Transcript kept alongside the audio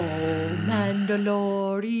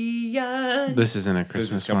Mandalorian. This isn't a Christmas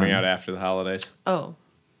This is coming one. out after the holidays. Oh.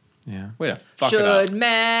 Yeah. Way to fuck it up. Should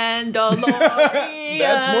Mandalorian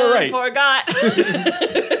That's more right. forgot.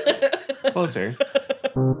 Closer.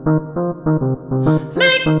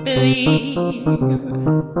 Make believe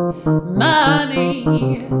money.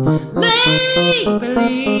 Make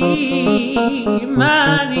believe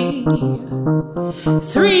money.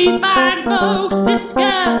 Three fine folks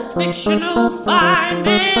discuss fictional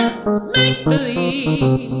finance. Make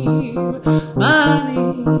believe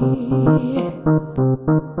money.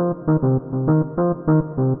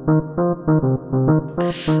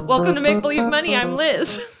 Welcome to Make Believe Money. I'm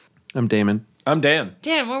Liz. I'm Damon. I'm Dan.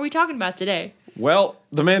 Dan, what are we talking about today? Well,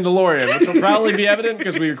 The Mandalorian, which will probably be evident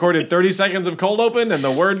because we recorded 30 seconds of cold open and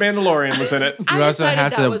the word Mandalorian was in it. I also decided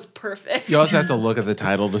have that to- was perfect. You also have to look at the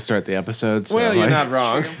title to start the episode. So Well, you're like- not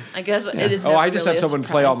wrong. I guess it is. Oh, I just really have a someone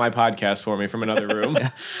play all my surprise. podcasts for me from another room.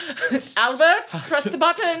 Albert, press the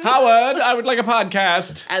button. Howard, I would like a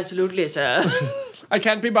podcast. Absolutely, sir. I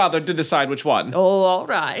can't be bothered to decide which one. Oh, all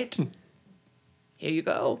right. Here you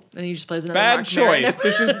go. And he just plays another Bad Mark choice.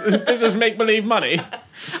 Maron. This is make believe money.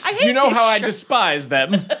 I hate You know this how I show. despise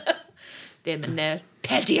them. Them and their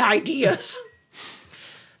petty ideas.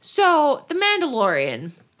 So, The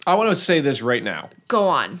Mandalorian. I want to say this right now. Go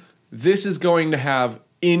on. This is going to have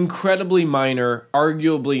incredibly minor,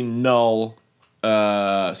 arguably null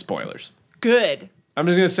spoilers. Good. I'm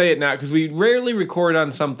just going to say it now because we rarely record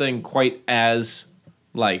on something quite as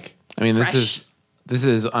like I mean, Fresh. this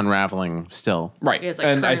is unraveling still. right. Yeah, it's like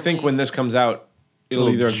and I think currently- when this comes out, it'll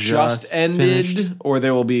It'll either just just ended finished. or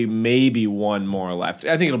there will be maybe one more left.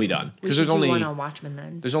 I think it'll be done We because should there's do only one on Watchmen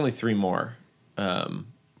then. there's only 3 more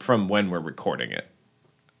from when we're recording it.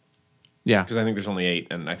 Yeah. Because I think there's only 8,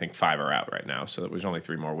 and I think 5 are out right now. So there's only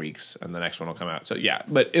 3 more weeks, and the next one will come out. So yeah,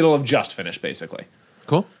 but it'll have just finished basically.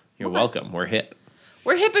 Cool. You're welcome. We're hip.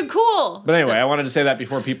 We're hip and cool. But anyway, So- I wanted to say that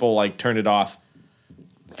before people like turned it off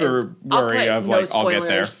for I'll worry put of no like I'll get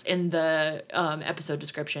there. spoilers in the episode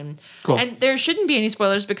description. Cool. And there shouldn't be any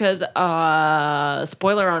spoilers because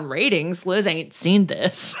spoiler on ratings, Liz ain't seen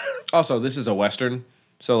this. Also, this is a western,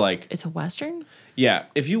 so like It's a western? yeah,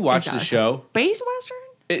 if you watch Is the that show, Base western?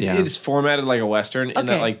 Yeah. it's formatted like a western in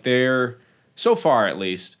that Okay. like there so far at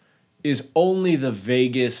least is only the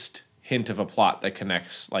vaguest hint of a plot that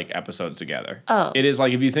connects like episodes together. Oh. It is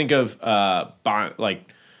like if you think of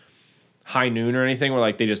like High Noon or anything where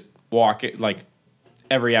like they just walk it like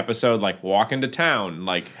every episode like walk into town,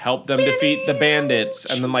 like help them defeat the bandits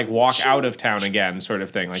and then like walk out of town again sort of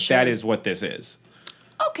thing. Like Sure. that is what this is.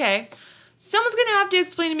 Okay. Someone's gonna have to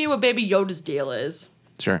explain to me what Baby Yoda's deal is.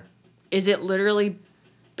 Sure. Is it literally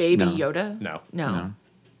Baby No. Yoda? No. No.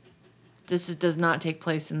 Does not take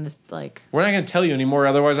place in this like. We're not going to tell you anymore,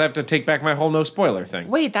 otherwise I have to take back my whole no spoiler thing.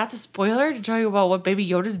 Wait, that's a spoiler to tell you about what Baby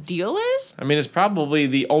Yoda's deal is? I mean, it's probably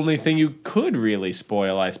the only thing you could really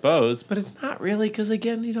spoil, I suppose, but it's not really because,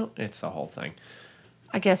 again, you don't. It's the whole thing.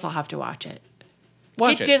 I guess I'll have to watch it.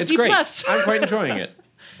 Watch Get it. It's Disney great. Plus. I'm quite enjoying it.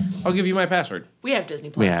 I'll give you my password. We have Disney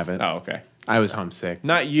Plus. We have it. Oh, okay. I was homesick.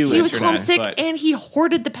 Not you, He was internet, homesick but and he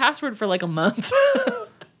hoarded the password for like a month.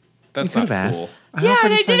 that's You could not have cool. asked. I Yeah, offered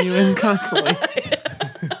and to I send did. you in constantly.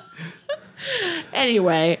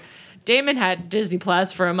 Anyway, Damon had Disney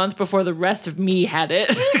Plus for a month before the rest of me had it.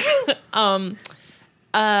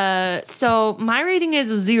 So my rating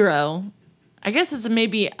is a 0. I guess it's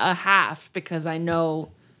maybe a half because I know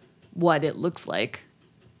what it looks like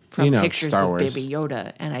from You know pictures Star of Wars. Baby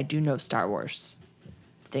Yoda, and I do know Star Wars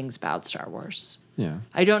things about Star Wars. Yeah.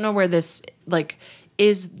 I don't know where this like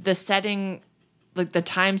is the setting, like the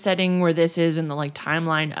time setting where this is in the like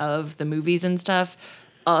timeline of the movies and stuff.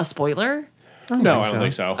 A spoiler? No, I don't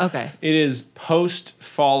think so. Okay. It is post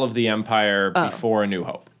Fall of the Empire, before A New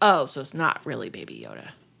Hope. Oh, so it's not really Baby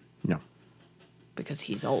Yoda No. because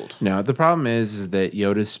he's old. No. The problem is that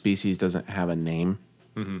Yoda's species doesn't have a name.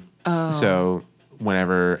 Oh. So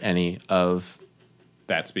whenever any of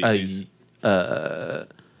That species. what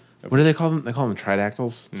do they call them? They call them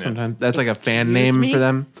tridactyls sometimes. That's like a fan Excuse name me? for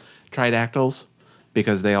them. Tridactyls.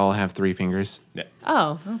 Because they all have 3 fingers. Yeah.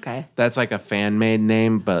 Oh, okay. That's like a fan made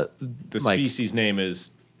name, but The like species name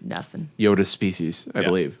is. Nothing. Yoda's species, I Yeah.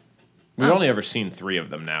 believe. We've Oh. only ever seen 3 of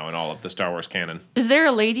them now in all of the Star Wars canon. Is there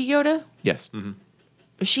a Lady Yoda? Yes.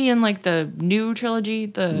 Is she in like the new trilogy,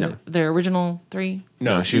 No. the original 3?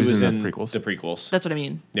 No, she was in the prequels. The prequels. That's what I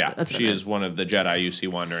mean. Yeah, That's what she I meant. is one of the Jedi you see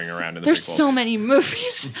wandering around in the There's prequels. so many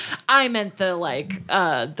movies. I meant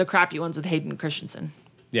the crappy ones with Hayden Christensen.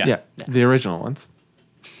 Yeah. Yeah. The original ones.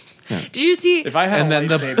 Did you see? If I had And a then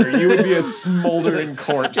the- lightsaber, you would be a smoldering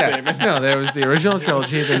corpse, David. No, there was the original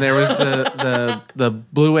trilogy, then there was the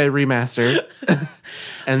Blu-ray remaster,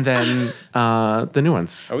 and then the new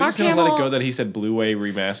ones. Are we Mark just gonna let Hamill- it go that he said Blu-ray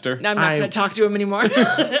remaster? I'm not going to talk to him anymore.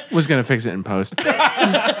 Was gonna fix it in post.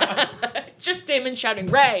 It's just Damon shouting,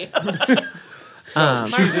 Ray.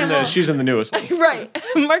 She's in the newest ones. Right.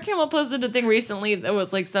 Mark Hamill posted a thing recently that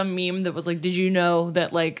was like some meme that was like, did you know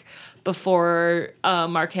that like before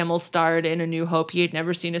Mark Hamill starred in A New Hope, he had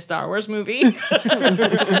never seen a Star Wars movie?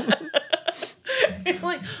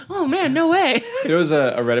 Like, oh man, no way. There was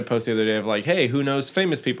a Reddit post the other day of like, hey, who knows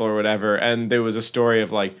famous people or whatever, and there was a story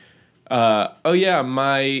of like, oh yeah,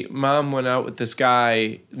 my mom went out with this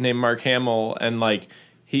guy named Mark Hamill, and like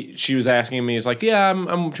she was asking me, he's like, yeah,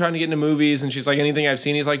 I'm trying to get into movies, and she's like, anything I've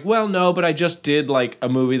seen? He's like, well, no, but I just did like a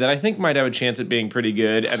movie that I think might have a chance at being pretty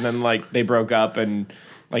good, and then like they broke up, and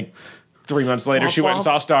like 3 months later Womp she went and womp.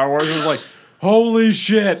 saw Star Wars and was like, holy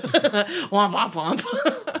shit. Womp womp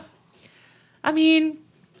womp. I mean,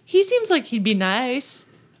 he seems like he'd be nice.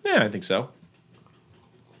 Yeah, I think so.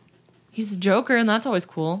 He's a Joker, and that's always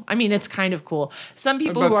cool. I mean, it's kind of cool. Some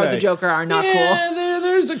people about who to are the say, Joker are not cool. Yeah,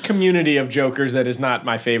 there's a community of Jokers that is not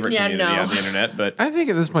my favorite Yeah, community no. on the internet, but I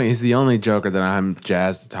think at this point he's the only Joker that I'm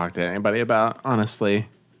jazzed to talk to anybody about. Honestly,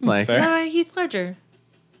 like fair. Heath Ledger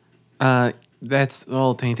that's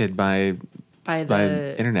all tainted by by by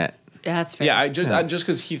the internet. Yeah, that's fair. yeah, I just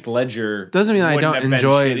because Heath Ledger Doesn't mean I wouldn't don't have been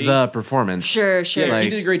enjoy shitty. the performance. Sure. Yeah, like- he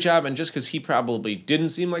did a great job, and just because he probably didn't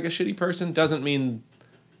seem like a shitty person doesn't mean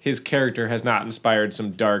his character has not inspired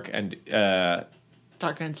some dark and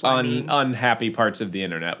Dark and slimy. unhappy parts of the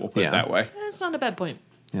internet. We'll put Yeah. it that way. That's not a bad point.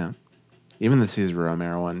 Yeah. Even the Cesar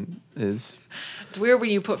Romero one is It's weird when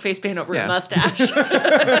you put face paint over Yeah. a mustache.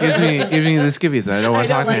 gives me the skivvies. I don't want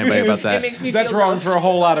to talk to anybody about that. It makes me That's feel wrong gross. for a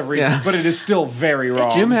whole lot of reasons, Yeah. but it is still very wrong.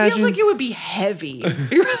 It you just imagine- feels like it would be heavy,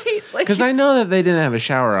 right? Like, Because I know that they didn't have a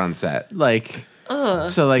shower on set. Like,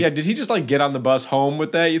 so like Yeah, did he just like get on the bus home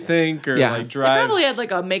with that? You think, or Yeah. like they drive? probably had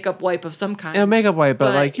like a makeup wipe of some kind. a makeup wipe, but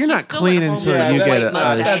But like you're he's not still clean at home until with you a get white a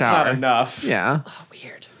mustache. That's shower. not enough. Yeah. Oh,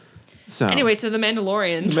 weird. So Anyway, so the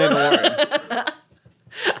Mandalorian. Mandalorian.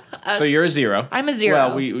 So you're a 0. I'm a 0.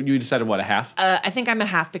 Well, you decided what, a half? I think I'm a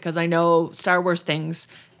half because I know Star Wars things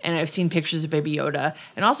and I've seen pictures of Baby Yoda.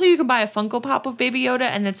 And also, you can buy a Funko Pop of Baby Yoda,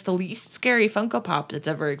 and it's the least scary Funko Pop that's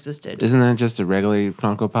ever existed. isn't that just a regular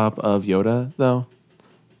Funko Pop of Yoda though?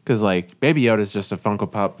 Because like Baby Yoda is just a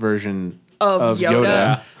Funko Pop version Of Yoda.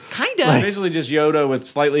 Yeah. Kind of. Basically just Yoda with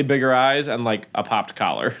slightly bigger eyes and like a popped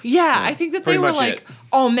collar. Yeah, I think that they Pretty were much like, it.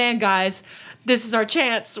 oh man, guys, this is our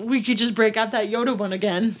chance. We could just break out that Yoda one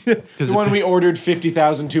again. The one we ordered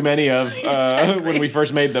 50,000 too many of Exactly. when we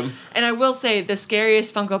first made them. And I will say, the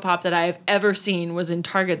scariest Funko Pop that I have ever seen was in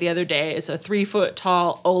Target the other day. It's a 3-foot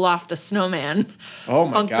tall Olaf the Snowman. Oh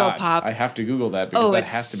my Funko god. Pop. I have to Google that because Oh, that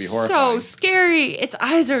it's has to be so horrifying. scary. Its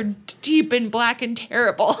eyes are deep and black and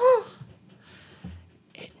terrible.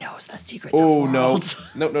 It knows the secrets Oh of no. worlds.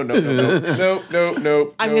 No.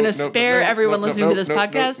 I'm gonna spare everyone listening to this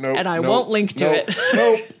podcast, and I won't link to it.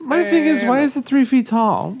 No. my thing is, why is it 3 feet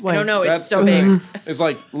tall? Like, I don't know. It's That's- so big. It's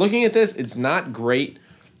like looking at this, it's not great,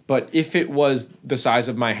 but if it was the size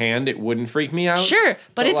of my hand, it wouldn't freak me out. Sure,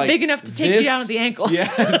 but it's like, big enough to take you this- down at the ankles.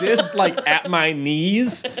 Yeah, this like at my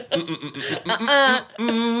knees.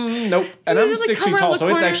 Nope. And You I'm just, like, 6 come feet around tall, the so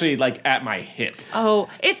it's corner. actually like at my hip. Oh,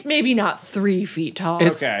 it's maybe not 3 feet tall.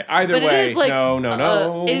 It's- Okay. Either But it way, is, like, no. it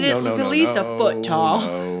is no, at no, least a no, foot tall.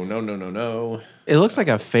 No. It looks like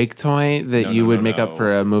a fake toy that you no, would no, make up no.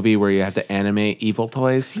 for a movie where you have to animate evil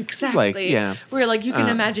toys. Exactly. Like, yeah. Where like you can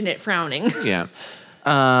imagine it frowning. Yeah.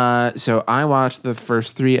 So I watched the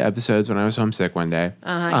first 3 episodes when I was homesick one day. He's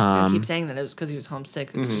gonna keep saying that it was because he was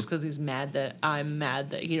homesick. It's just because he's mad that I'm mad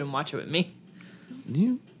that he didn't watch it with me.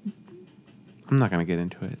 I'm not gonna get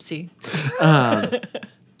into it. See,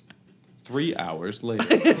 3 hours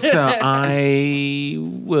later. So I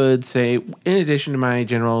would say, in addition to my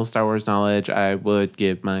general Star Wars knowledge, I would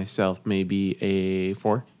give myself maybe a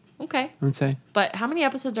 4. okay, I would say but how many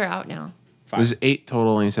episodes are out now? there's 8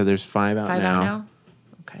 total, and you said there's 5 out 5 now. out now.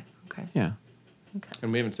 Okay, Yeah.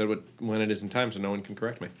 And we haven't said when it is in time, so no one can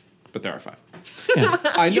correct me. But there are 5. Yeah.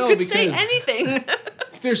 I you know could because say anything.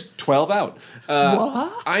 there's 12 out.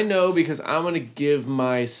 What? I know because I'm going to give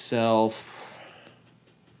myself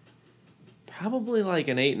probably like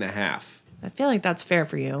an 8.5. I feel like that's fair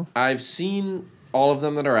for you. I've seen all of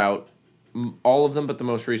them that are out, all of them but the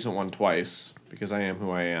most recent one twice because I am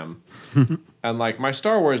who I am. And like my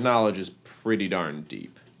Star Wars knowledge is pretty darn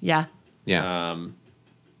deep. Yeah. Yeah.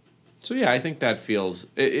 So yeah, I think that feels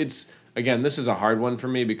it's Again, this is a hard one for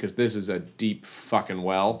me because this is a deep fucking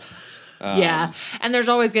well. Yeah, and there's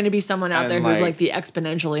always going to be someone out and, there who's like, like the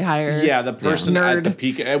exponentially higher. Yeah, the person Nerd. at the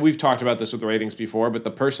peak. We've talked about this with the ratings before, but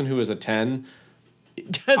the person who is a 10,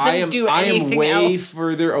 doesn't do I am anything way else.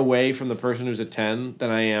 further away from the person who's a 10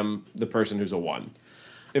 than I am the person who's a 1.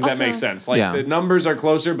 If that Also- makes sense. Like, Yeah. the numbers are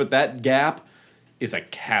closer, but that gap is a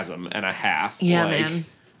chasm and a half. Yeah, Like, man.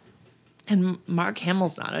 And Mark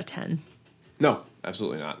Hamill's not a 10. No,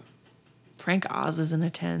 absolutely not. Frank Oz isn't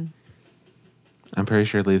a 10. I'm pretty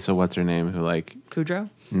sure Lisa, what's her name, who like Kudrow?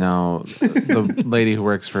 no, the lady who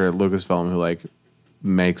works for Lucasfilm who like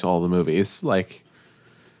makes all the movies. Like,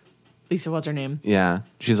 Lisa, what's her name? yeah,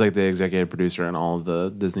 she's like the executive producer on all of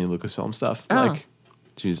the Disney Lucasfilm stuff. Oh. Like,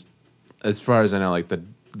 she's, as far as I know, like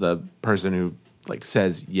the person who like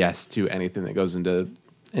says yes to anything that goes into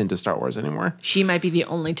Star Wars anymore. She might be the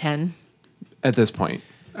only 10. At this point,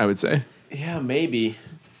 I would say. Yeah, maybe.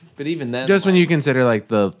 But even then. Just when you consider like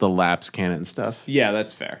the lapse canon stuff. Yeah,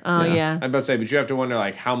 that's fair. Oh, yeah. I'm about to say, but you have to wonder,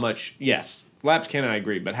 like, how much. Yes, lapse canon, I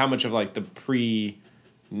agree, but how much of, like, the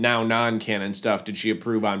now non-canon stuff did she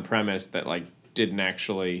approve on premise that, like, didn't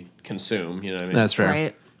actually consume? You know what I mean? That's fair.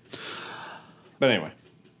 Right. But anyway.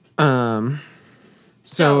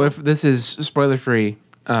 So if this is spoiler free,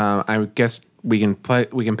 I guess we can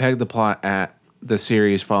peg the plot at the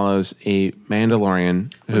series follows a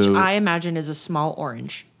Mandalorian Which who I imagine is a small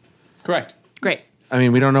orange. Correct. Great. I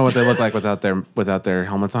mean we don't know what they look like without their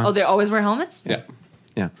helmets on. Oh, they always wear helmets? Yeah.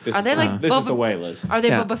 yeah. This Are is they the, like This is Boba- the way, Liz. Are they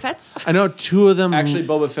Yeah. Boba Fett's? I know two of them Actually,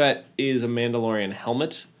 Boba Fett is a Mandalorian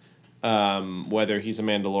helmet. Whether he's a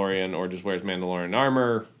Mandalorian or just wears Mandalorian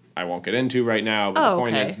armor, I won't get into right now. But Oh, the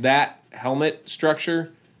point okay. is that helmet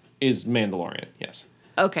structure is Mandalorian. Yes.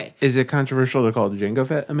 Okay. Is it controversial to call Jango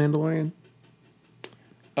Fett a Mandalorian?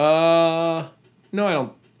 No, I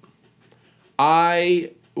don't.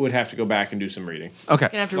 I would have to go back and do some reading. Okay.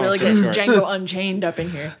 Gonna have to Long really story get short. Django Unchained up in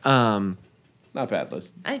here. Not bad,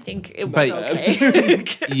 Liz. I think it was But- okay.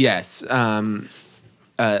 Yes.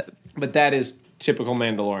 But that is typical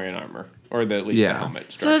Mandalorian armor, or at least the Yeah. helmet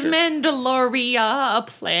So is structure. Mandaloria a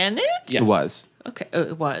planet? Yes. It was. Okay. Oh,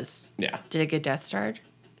 it was. Yeah. Did it get Death Starred?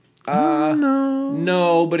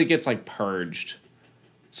 No, but it gets like purged.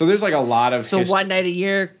 So there's like a lot of So one night a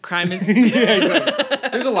year, crime is.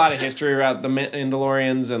 There's a lot of history about the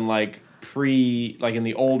Mandalorians and like like in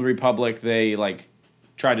the old Republic they like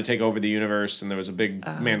tried to take over the universe and there was a big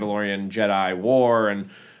Mandalorian Jedi war and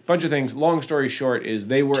a bunch of things. Long story short is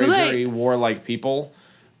they were Too a late. very warlike people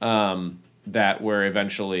that were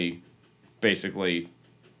eventually basically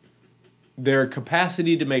their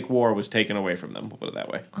capacity to make war was taken away from them. We'll put it that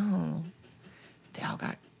way. They all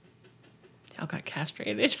got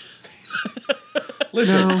castrated.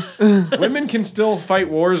 Listen, women can still fight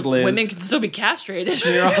wars, Liz. Women can still be castrated.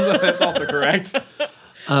 That's also correct.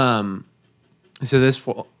 So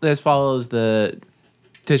this follows the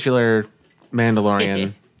titular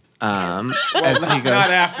Mandalorian as he goes.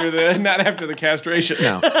 Not after the castration.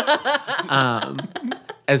 No.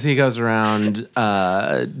 As he goes around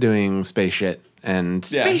doing space shit and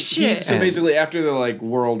Yeah. Space shit. So basically, after the like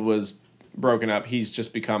world was broken up, he's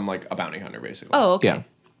just become like a bounty hunter, basically. Oh, okay. yeah.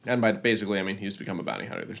 And by basically, I mean he's become a bounty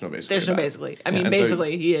hunter. There's no basically. There's no about it. basically. I mean, and so,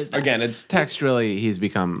 basically, he is that. Again, it's Textually, he's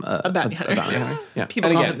become a bounty hunter. Yeah. People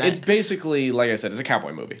and call again, him that. it's basically like I said, it's a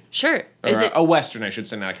cowboy movie. Sure. Or Is it? a western, I should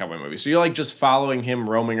say, not a cowboy movie. So you're like just following him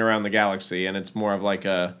roaming around the galaxy, and it's more of like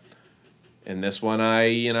a. In this one,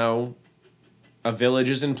 a village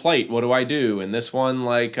is in plight. What do I do? In this one,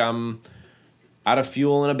 like out of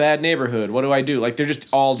fuel in a bad neighborhood. What do I do? Like they're just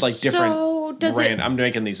all like different. So does it? I'm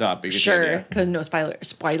making these up. You get the Sure, idea. because no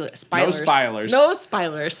spilers.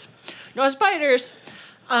 No spiders.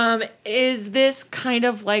 Is this kind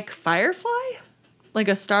of like Firefly? Like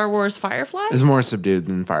a Star Wars Firefly? It's more subdued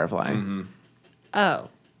than Firefly. Oh.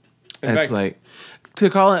 In It's fact, like to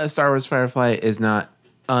call it a Star Wars Firefly is not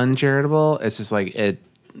uncharitable. It's just like it.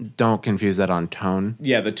 Don't confuse that on tone.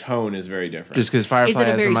 yeah, the tone is very different. Just because Firefly it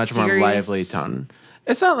a has a very much more serious- lively tone.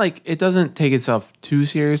 It's not like it doesn't take itself too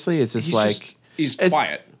seriously. It's just he's like just- he's it's-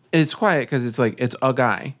 quiet. It's quiet because it's like it's a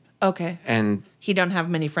guy Okay. and He don't have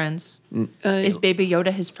many friends. Is Baby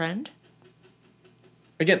Yoda his friend?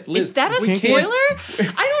 Again, Liz, Is that a we spoiler?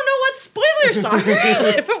 can't- I don't know what spoilers are.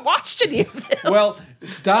 I haven't watched any of this. Well,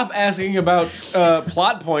 stop asking about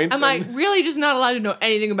plot points. am I and- really just not allowed to know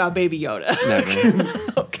anything about Baby Yoda?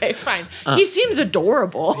 never. Okay, fine. He seems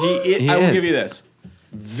adorable. He He I will is. give you this.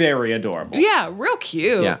 Very adorable. Yeah, real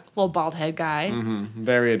cute. Yeah. Little bald head guy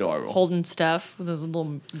Very adorable. holding stuff with his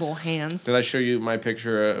little hands. Did I show you my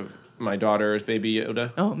picture of my daughter as Baby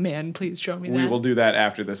Yoda. Oh man, please show me that. We will do that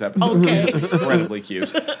after this episode. Okay. Incredibly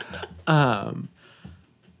cute.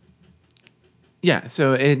 Yeah,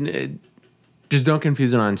 so it just don't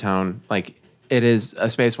confuse it on tone. Like, it is a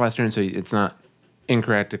space western, so it's not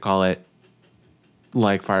incorrect to call it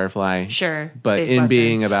like Firefly. Sure. But Space in Western.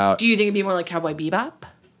 being about... Do you think it'd be more like Cowboy Bebop?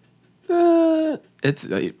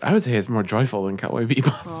 It's I would say it's more joyful than Cowboy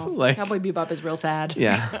Bebop. Oh, Cowboy Bebop is real sad.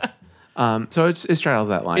 Yeah. So it straddles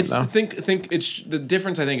that line, though. think it's the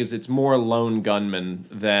difference. I think is it's more lone gunman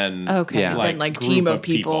than Okay. Yeah. Then like group team of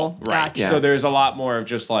people. right? Gotcha. Yeah. So there's a lot more of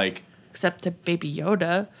just like Except the Baby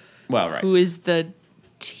Yoda, well, right. who is the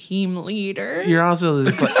team leader. You're also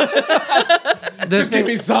just like... Just give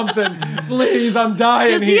me something, please. I'm dying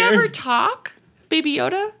Does he here. ever talk, Baby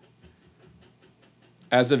Yoda?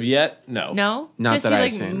 As of yet, no. No. Not Does that he I've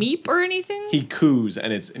like seen. meep or anything? He coos,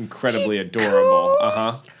 and it's incredibly adorable. Uh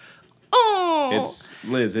huh. Oh. It's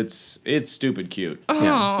Liz. It's stupid cute.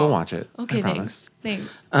 Yeah, we'll watch it. Okay, I promise.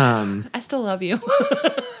 thanks. Um, I still love you.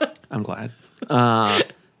 I'm glad.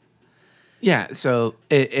 Yeah, so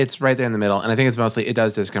it's right there in the middle, and I think it's mostly it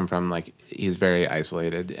does just come from like he's very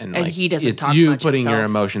isolated, and like he doesn't it's talk you much putting your himself.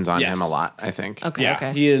 emotions on Yes. him a lot. I think. Okay, Yeah,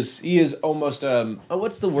 okay. he is almost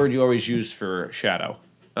what's the word you always use for shadow?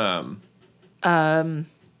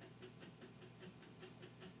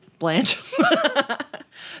 Blanche.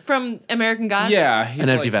 From American Gods? Yeah, he's An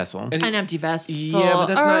empty like- vessel. and- An empty vessel. Yeah, but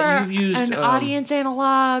that's not- Or you've used, an audience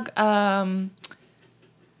analog.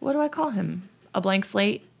 What do I call him? A blank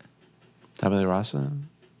slate? Tabula Rasa?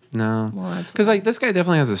 No, Well, that's because like this guy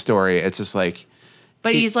definitely has a story. It's just like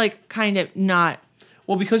But he's like kind of not.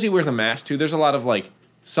 Well, because he wears a mask too, there's a lot of like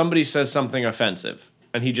somebody says something offensive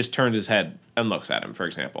and he just turns his head and looks at him, for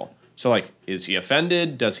example. So like, is he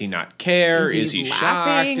offended? Does he not care? Is he Is he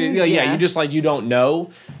laughing? shocked? Yeah, Yeah. you just like you don't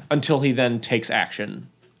know until he then takes action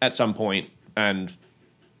at some point. And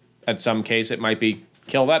at some case it might be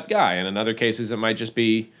kill that guy, and in other cases it might just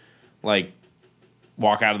be like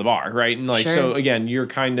walk out of the bar, right? And like Sure. so again, you're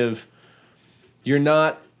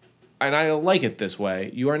not, and I like it this way,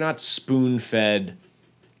 you are not spoon-fed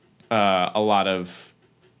a lot of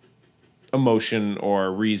emotion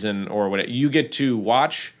or reason or whatever. You get to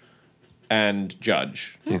watch and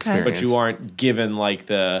judge, experience. but you aren't given like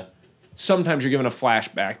sometimes you're given a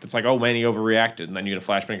flashback that's like, oh man, he overreacted, and then you get a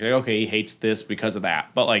flashback like, okay, he hates this because of that.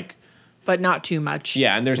 But like, But not too much.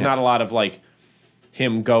 yeah, and there's not a lot of like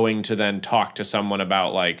him going to then talk to someone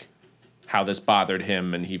about like how this bothered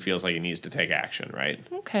him and he feels like he needs to take action, right?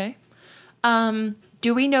 Okay.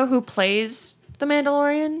 Do we know who plays the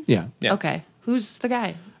Mandalorian? yeah. Yeah. Okay. Who's the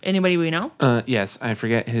guy? Anybody we know? Yes, I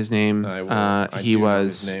forget his name. I He do know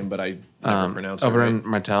was his name, but I never pronounce it Oberyn right.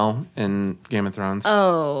 Martell in Game of Thrones.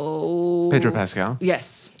 Oh. Pedro Pascal.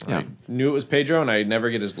 Yes. Yeah. I knew it was Pedro, and I never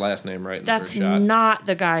get his last name right in the That's first shot. not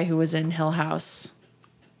the guy who was in Hill House.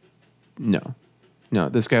 No,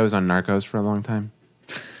 this guy was on Narcos for a long time.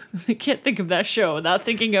 I can't think of that show without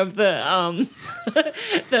thinking of the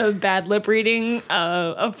the bad lip reading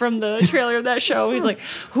from the trailer of that show. He's like,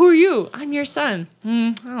 "Who are you? I'm your son."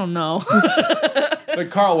 I don't know. But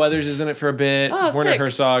Carl Weathers is in it for a bit. Oh, Werner sick.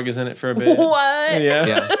 Herzog is in it for a bit. What? Yeah.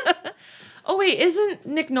 Yeah. Oh wait, isn't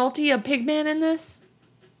Nick Nolte a pig man in this?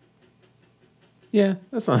 Yeah,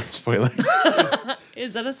 that's not a spoiler.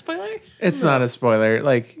 Is that a spoiler? It's not a spoiler.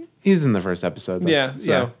 Like, he's in the first episode. Yeah. That's-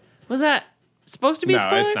 So Was that supposed to be a no,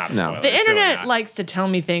 spoiler? it's not a No. spoiler. The It's really internet not. likes to tell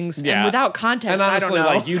me things, Yeah. and without context, And honestly, I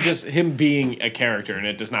don't know. like you just him being a character, and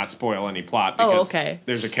it does not spoil any plot Oh, because okay.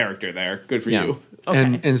 there's a character there. Good for Yeah. you.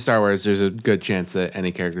 And Okay. in Star Wars, there's a good chance that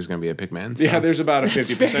any character is going to be a pigman. So. Yeah, there's about a very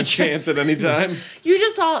 50% true. chance at any time. You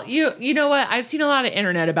just all you know what? I've seen a lot of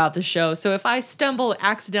internet about the show, so if I stumble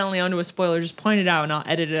accidentally onto a spoiler, just point it out and I'll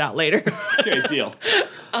edit it out later. Okay, deal.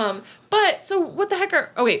 But so what the heck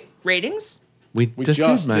are? Oh wait, ratings? we just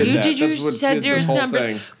just did did You that. did you That's what said did there's this whole numbers?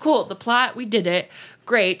 thing. Cool. The plot we did it.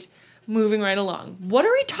 Great. Moving right along. What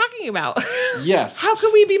are we talking about? Yes. How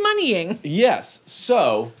could we be moneying? Yes.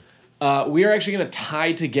 So we are actually going to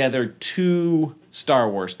tie together two Star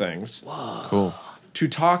Wars things Cool. to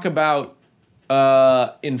talk about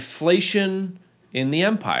inflation in the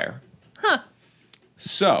Empire. Huh.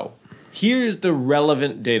 So here's the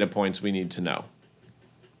relevant data points we need to know.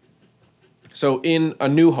 So in A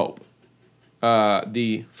New Hope,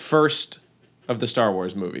 the first of the Star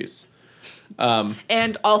Wars movies.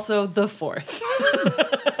 And also the fourth.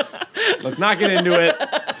 Let's not get into it.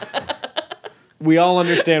 We all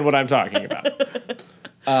understand what I'm talking about.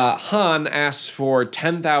 Han asks for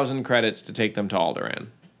 10,000 credits to take them to Alderaan.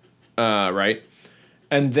 Right?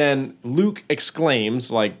 And then Luke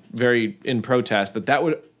exclaims, like very in protest, that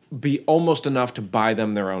would be almost enough to buy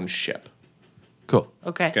them their own ship. Cool.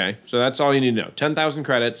 Okay. Okay, so that's all you need to know. 10,000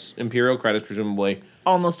 credits, Imperial credits, presumably.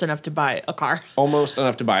 Almost enough to buy a car. Almost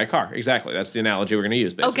enough to buy a car. Exactly. That's the analogy we're going to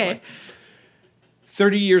use, basically. Okay.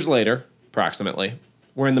 30 years later, approximately,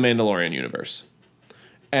 we're in the Mandalorian universe.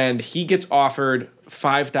 And he gets offered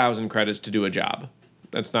 5,000 credits to do a job.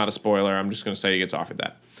 That's not a spoiler. I'm just going to say he gets offered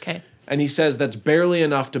that. Okay. And he says that's barely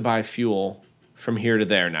enough to buy fuel from here to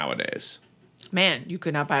there nowadays. Man, you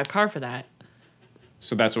could not buy a car for that.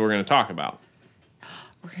 So that's what we're going to talk about.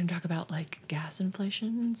 We're going to talk about like gas inflation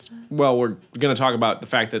and stuff. Well, we're going to talk about the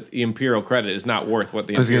fact that the Imperial credit is not worth what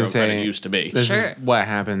the I was Imperial gonna say, credit used to be. This Sure. is what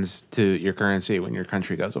happens to your currency when your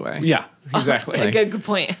country goes away. Yeah, exactly. Like- Good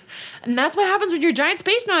point. And that's what happens when you're giant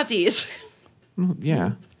space Nazis.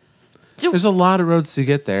 Yeah. So- There's a lot of roads to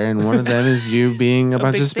get there, and one of them is you being a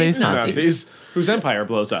bunch big of space space Nazi. Nazis. Nazis whose empire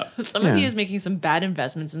blows up. Some of Yeah. you is making some bad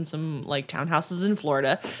investments in some like townhouses in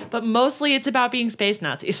Florida, but mostly it's about being space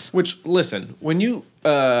Nazis. Which, listen, when you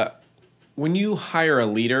hire a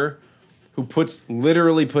leader who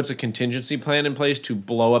literally puts a contingency plan in place to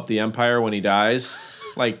blow up the empire when he dies,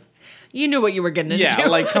 like, You knew what you were getting into. yeah,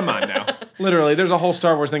 like, come on now. Literally, there's a whole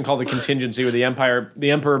Star Wars thing called the contingency where the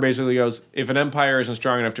emperor basically goes, if an empire isn't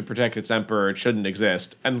strong enough to protect its emperor, it shouldn't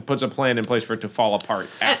exist, and puts a plan in place for it to fall apart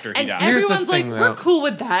after he and dies. Here's the everyone's like, thing, we're though. cool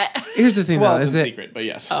with that. Here's the thing, Well, though, it's is in that secret, but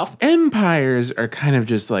yes. Oh. empires are kind of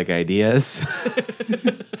just like ideas.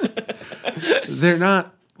 They're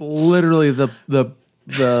not literally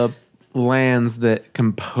the lands that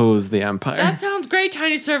compose the empire. That sounds great,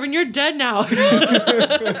 Tiny Servant. You're dead now.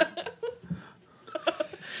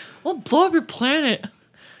 Well, blow up your planet.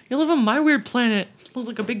 You live on my weird planet. It looks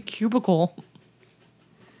like a big cubicle.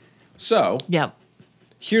 So, Yep.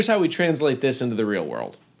 here's how we translate this into the real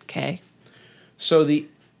world. Okay. So I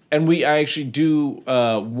actually do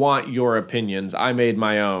want your opinions. I made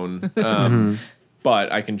my own,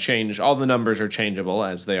 but I can change. All the numbers are changeable,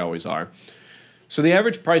 as they always are. So the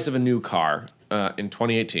average price of a new car in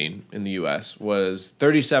 2018 in the U.S. was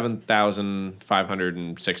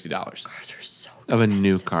 $37,560. Cars are so of a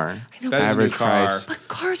new car. know, That is a new Average car. price. But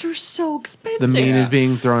cars are so expensive. The mean is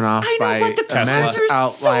being thrown off I know, by but the cars immense are so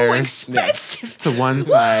outliers expensive. to one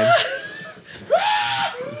side.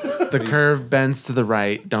 The curve bends to the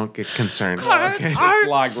right. Don't get concerned. Cars Okay. It's are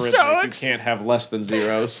logarithmic. so You expensive. can't have less than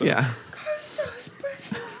 0. So. Yeah. Cars so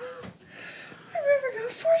expensive. I'm never gonna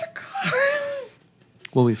afford a car.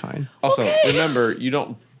 We'll be fine. Also, Okay. remember, you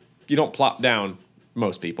don't plop down.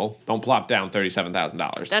 Most people don't plop down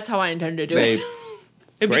 $37,000. That's how I intend to do They- it.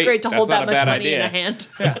 It'd be Great. great to That's hold not that a much bad money in idea. a hand.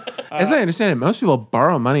 As I understand it, most people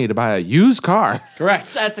borrow money to buy a used car.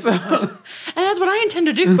 Correct. That's a good one. And that's what I intend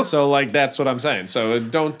to do. So, like, that's what I'm saying. So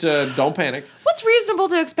don't panic. What's reasonable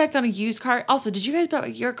to expect on a used car? Also, did you guys buy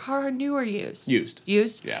your car new or used? Used.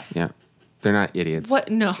 Used? Yeah. Yeah. They're not idiots.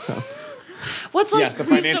 What? No. What's like Yes, the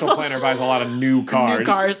financial reasonable- planner buys a lot of new cars. New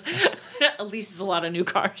cars. At least it's a lot of new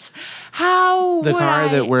cars. How The would car I...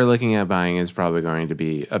 that we're looking at buying is probably going to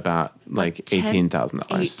be about like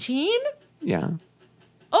 $18,000. 18? Yeah.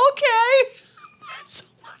 Okay. That's so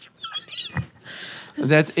much money.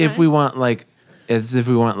 That's if we want like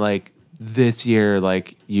this year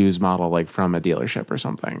like used model like from a dealership or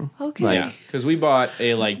something. Okay. Like, Yeah, because we bought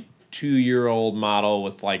a like 2-year-old model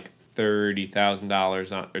with like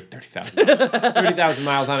 $30,000 on or 30,000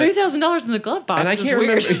 miles on it. $30,000 in the glove box And I is can't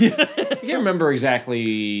weird. remember. I can't remember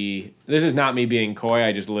exactly. This is not me being coy.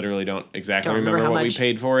 I just literally don't exactly Don't remember remember how what we much.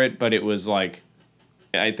 paid for it, but it was like,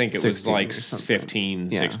 I think it was 16 like or something. 15,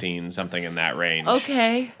 Yeah. 16, something in that range.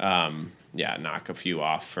 Okay. Yeah, knock a few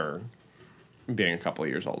off for being a couple of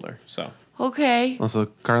years older. So Okay. also,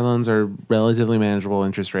 car loans are relatively manageable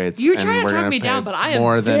interest rates. You're and trying we're to talk gonna me pay down, but I am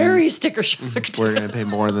more than- very sticker shocked. We're going to pay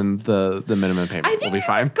more than the minimum payment. I think We'll be I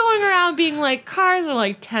fine. was going around being like, cars are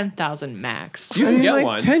like 10,000 max. you I can mean, get like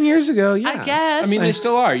one. 10 years ago, yeah. I guess. I mean, they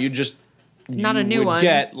still are. You just Not a you new would one.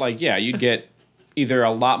 Get like you'd get either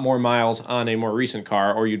a lot more miles on a more recent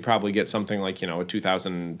car, or you'd probably get something like a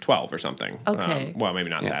 2012 or something. Okay. Well, maybe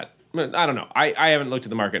not Yeah. that. But I don't know. I haven't looked at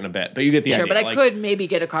the market in a bit, but you get the sure, idea. but I Like, could maybe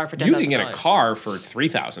get a car for $10,000. You can get a car for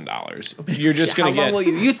 $3,000. You're just How gonna long get. will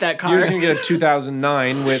you use that car? You're just gonna get a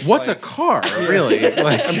 2009 with. What's like, a car, really?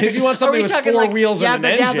 Like, I mean, if you want something we with talking 4 like wheels and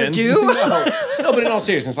an Yabba Dabba engine, Doo? no, but in all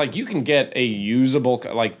seriousness, like you can get a usable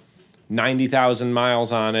like 90,000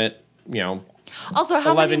 miles on it. Also,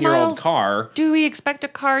 how many 11-year-old miles car. do we expect a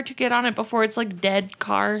car to get on it before it's like dead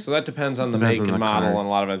car? So that depends on the Depends make on and the model car. and a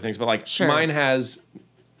lot of other things. But like Sure. mine has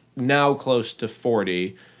now close to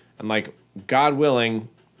 40, and like God willing,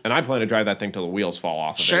 and I plan to drive that thing till the wheels fall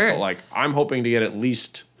off of Sure. it. But like I'm hoping to get at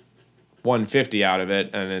least 150 out of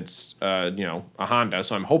it, and it's a Honda,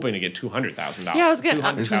 so I'm hoping to get $200,000. Yeah, I was getting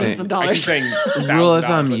thousands of I keep dollars. saying Rule of $1,000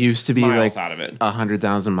 thumb with used to be miles like out of it.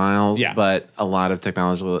 100,000 miles, Yeah. but a lot of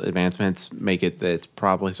technological advancements make it that it's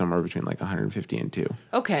probably somewhere between like 150 and 2.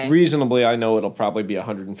 Okay. Reasonably, I know it'll probably be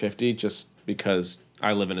 150 just because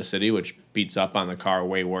I live in a city, which beats up on the car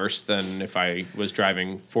way worse than if I was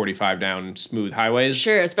driving 45 down smooth highways.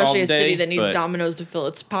 Sure, especially all a city day, that needs but- Domino's to fill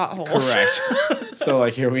its potholes. Correct. So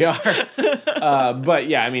like here we are. But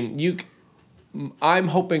yeah, I mean, I'm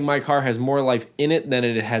hoping my car has more life in it than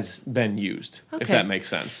it has been used. If Okay. that makes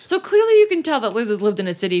sense. So clearly you can tell that Liz has lived in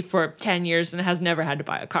a city for 10 years and has never had to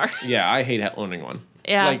buy a car. Yeah, I hate owning one.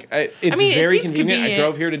 Yeah. Like it's I mean, it very seems convenient. I convenient.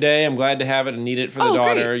 drove here today. I'm glad to have it and need it for the Oh,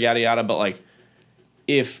 daughter. great. Yada yada. But like,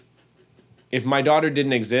 if my daughter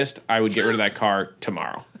didn't exist, I would get rid of that car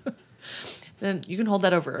tomorrow. Then you can hold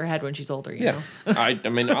that over her head when she's older, you know? I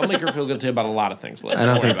mean, I'll make her feel guilty about a lot of things. Liz. I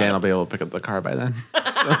don't worry think about Dan it. will be able to pick up the car by then.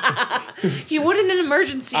 He would in an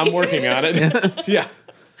emergency. I'm working on it. Yeah.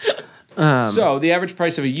 So the average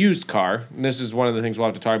price of a used car, and this is one of the things we'll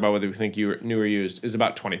have to talk about whether we think you new or used, is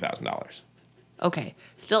about $20,000. Okay.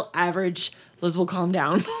 Still average. Liz will calm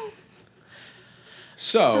down.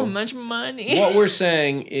 So, So much money. what we're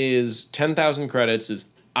saying is 10,000 credits is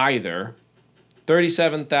either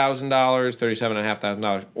 $37,000,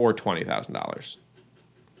 $37,500, or $20,000.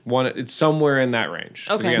 It's somewhere in that range.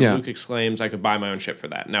 'Cause Okay. Again, Yeah. Luke exclaims, I could buy my own ship for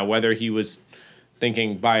that. Now, whether he was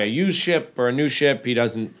thinking buy a used ship or a new ship, he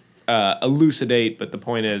doesn't elucidate, but the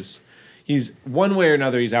point is, he's one way or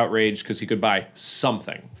another, he's outraged because he could buy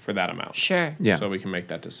something for that amount. Sure. Yeah. So we can make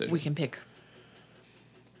that decision. We can pick.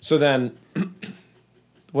 So then,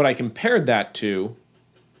 what I compared that to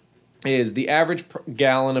is the average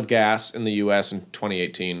gallon of gas in the U.S. in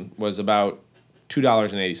 2018 was about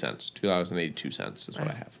 $2.80, $2.82 is what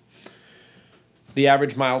I have. The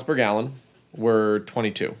average miles per gallon were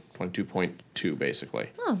 22.2 basically.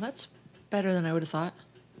 Oh, that's better than I would have thought.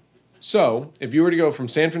 So if you were to go from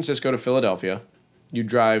San Francisco to Philadelphia, you'd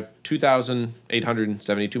drive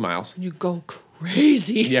 2,872 miles. You go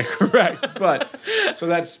crazy. Yeah, correct. But so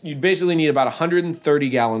you'd basically need about 130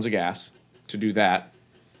 gallons of gas to do that,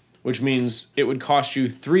 which means it would cost you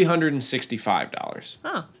 $365.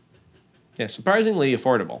 Huh. Yeah, surprisingly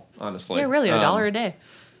affordable, honestly. Yeah, really, $1 a day.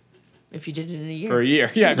 If you did it in a year. For a year.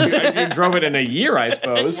 Yeah, if you drove it in a year, I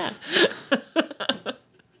suppose. Yeah.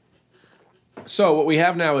 So what we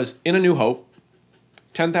have now is in A New Hope,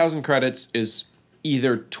 10,000 credits is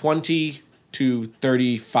either 20 to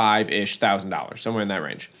 35-ish $1,000, somewhere in that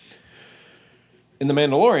range. In The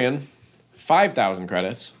Mandalorian, 5,000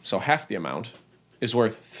 credits, so half the amount, is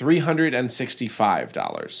worth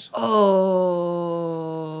 $365.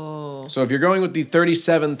 Oh. So if you're going with the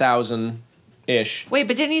 37,000-ish, Wait,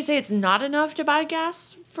 but didn't he say it's not enough to buy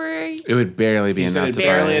gas for It would barely be he said enough it's to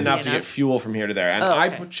barely buy. enough to get Enough. fuel from here to there. And Oh, I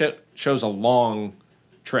okay. chose a long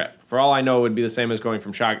trip. For all I know, it would be the same as going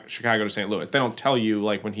from Chicago to St. Louis. They don't tell you,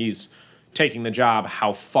 like, when he's taking the job,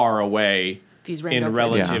 how far away these in random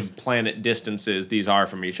relative places? planet distances these are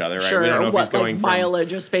from each other, right? Sure, We don't know if what he's going like from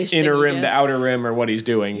mileage of space inner thing he rim to gets. outer rim or what he's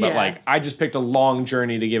doing. But, Yeah. like, I just picked a long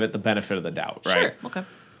journey to give it the benefit of the doubt, right? Sure, okay.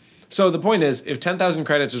 So the point is, if 10,000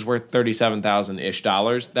 credits is worth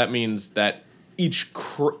 $37,000-ish, that means that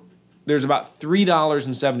there's about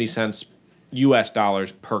 $3.70 US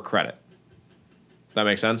dollars per credit. That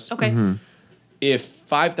makes sense? Okay. If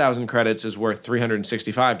 5,000 credits is worth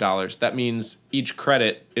 $365, that means each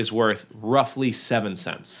credit is worth roughly 7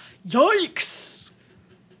 cents. Yikes!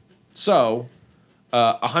 So,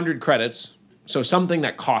 100 credits, so something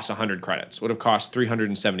that costs 100 credits would have cost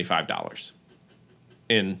 $375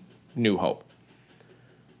 in New Hope.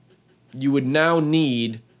 You would now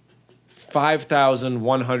need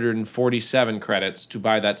 5,147 credits to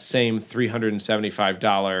buy that same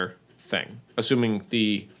 $375 thing, assuming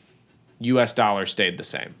the US dollar stayed the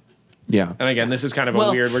same. Yeah. And again, this is kind of Well,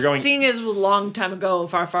 a weird. We're going. seeing as it was a long time ago,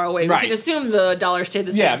 far, far away, Right. we can assume the dollar stayed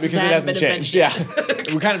the same. Yeah, since because it hasn't hadn't changed. been Yeah.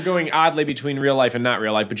 invented. We're kind of going oddly between real life and not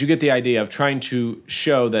real life, but you get the idea of trying to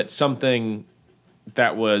show that something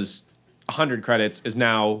that was 100 credits is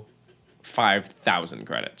now 5,000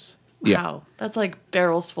 credits. Yeah. Wow, that's like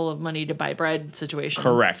barrels full of money to buy bread situation.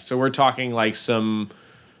 Correct. So we're talking like some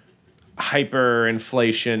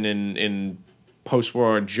hyperinflation in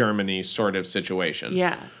post-war Germany sort of situation.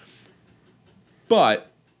 Yeah.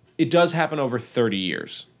 But it does happen over 30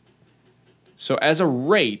 years. So as a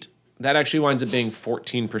rate, that actually winds up being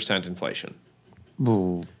 14% inflation.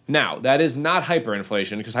 Ooh. Now, that is not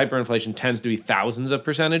hyperinflation because hyperinflation tends to be thousands of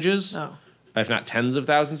percentages, Oh, if not tens of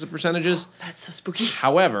thousands of percentages. that's so spooky.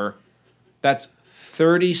 However, that's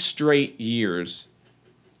 30 straight years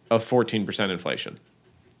of 14% inflation.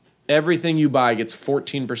 Everything you buy gets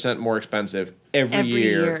 14% more expensive every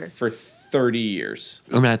year for 30 years.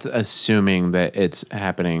 And that's assuming that it's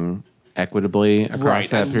happening equitably across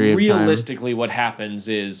that and period of time. realistically, what happens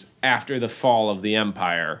is after the fall of the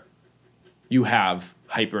empire, you have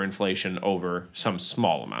hyperinflation over some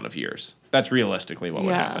small amount of years. That's realistically what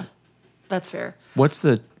would happen. That's fair. What's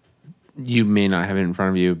the? You may not have it in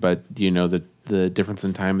front of you, but do you know the difference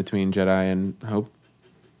in time between Jedi and Hope?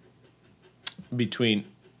 Between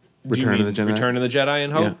Return of the Jedi? Return of the Jedi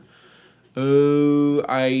and Hope? Oh,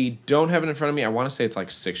 I don't have it in front of me. I want to say it's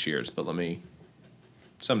like 6 years, but let me.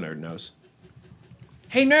 Some nerd knows.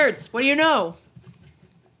 Hey, nerds, what do you know?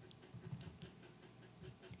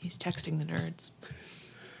 He's texting the nerds.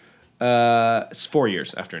 It's 4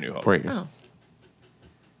 years after A New Hope. 4 years. Oh.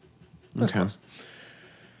 That's Okay. close.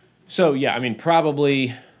 So, yeah, I mean,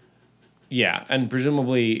 probably, yeah, and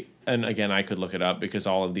presumably, and again, I could look it up because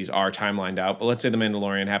all of these are timelined out, but let's say The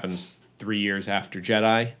Mandalorian happens 3 years after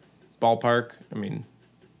Jedi, ballpark. I mean,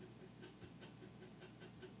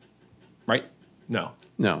 right? No.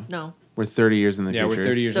 No. No. We're 30 years in the Yeah, future. we're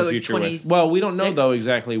 30 years So in the future with. Well, we don't know, 26? though,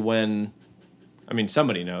 exactly when. I mean,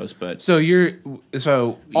 somebody knows, but. So All you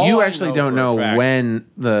I actually know don't for a know fact- when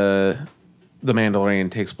the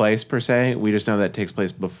Mandalorian takes place per se. We just know that it takes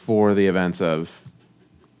place before the events of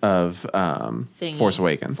Thingy. Force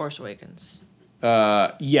Awakens. Force Awakens.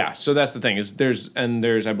 Yeah, so that's the thing is there's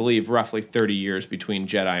I believe roughly 30 years between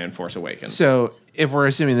Jedi and Force Awakens. So if we're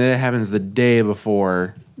assuming that it happens the day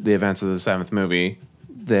before the events of the seventh movie,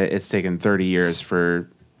 that it's taken 30 years for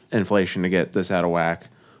inflation to get this out of whack,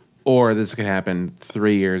 or this could happen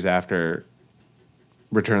 3 years after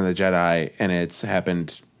Return of the Jedi, and it's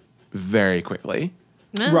happened very quickly.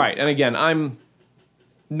 Right, and again, I'm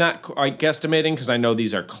not quite guesstimating because I know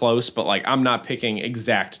these are close, but like I'm not picking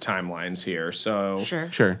exact timelines here. So Sure.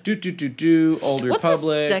 Sure. Old What's Republic,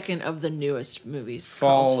 the second of the newest movies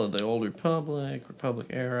Fall called? of the Old Republic, Republic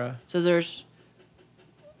era. So there's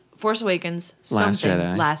Force Awakens, Last something,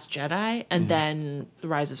 Jedi. Last Jedi, and then The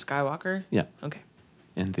Rise of Skywalker. Yeah. Okay.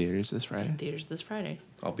 In theaters this Friday. In theaters this Friday.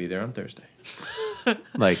 I'll be there on Thursday.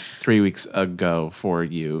 Like 3 weeks ago for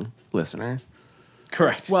you, listener.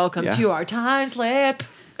 Correct. Welcome Yeah. to our time slip.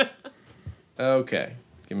 Okay,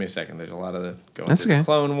 give me a second. There's a lot of the going That's through the okay.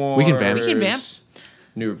 Clone Wars. We can vamp. We can vamp.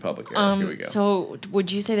 New Republic era. Here we go. So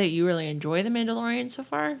would you say that you really enjoy The Mandalorian so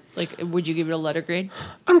far? Like, would you give it a letter grade?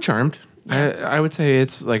 I'm charmed. I would say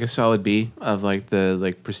it's like a solid B of like the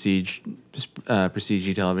like prestige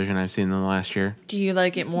television I've seen in the last year. Do you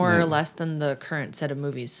like it more or Yeah. less than the current set of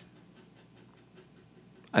movies?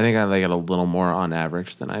 I think I like it a little more on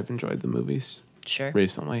average than I've enjoyed the movies Sure.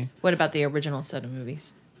 recently. What about the original set of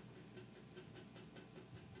movies?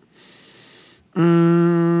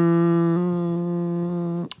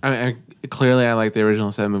 Clearly I like the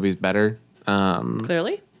original set of movies better.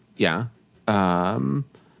 Clearly? Yeah.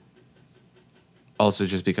 Also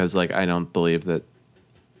just because like I don't believe that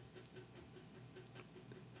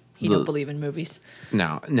You don't believe in movies.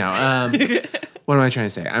 No. What am I trying to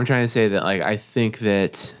say? I'm trying to say that like I think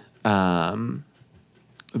that the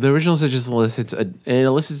original set just elicits a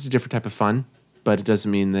different type of fun, but it doesn't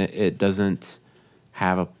mean that it doesn't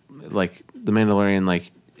have a like the Mandalorian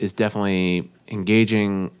like is definitely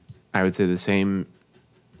engaging. I would say the same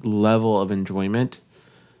level of enjoyment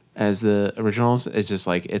as the originals. It's just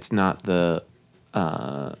like it's not the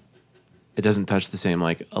it doesn't touch the same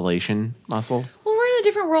like elation muscle. Well, we're in a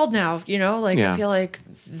different world now, you know? Like, Yeah. I feel like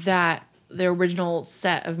that the original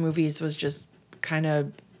set of movies was just kind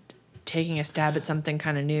of taking a stab at something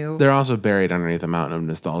kind of new. They're also buried underneath a mountain of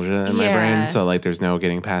nostalgia in my Yeah. brain, so like there's no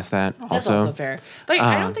getting past that. That's also fair. But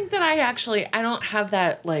I don't think that I don't have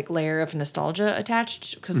that like layer of nostalgia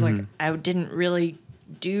attached because like I didn't really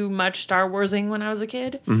do much Star Warsing when I was a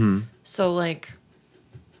kid. So like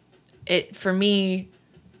it for me,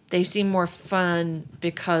 they seem more fun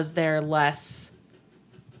because they're less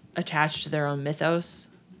attached to their own mythos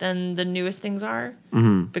than the newest things are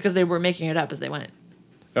because they were making it up as they went.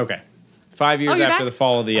 Okay. 5 years you're after back? the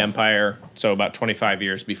fall of the Empire, so about 25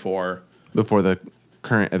 years before before the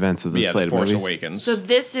current events of the the slate of Force movies. Awakens. So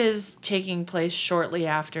this is taking place shortly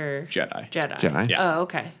after Jedi. Jedi. Yeah. Oh,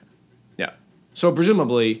 okay. Yeah. So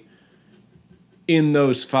presumably, in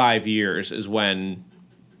those 5 years is when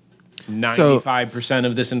 95%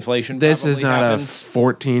 of this inflation This is probably not happens. a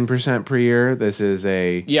 14% per year. This is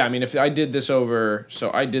a Yeah, I mean, if I did this over,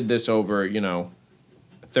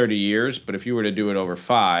 30 years, but if you were to do it over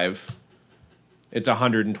 5, it's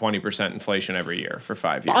 120% inflation every year for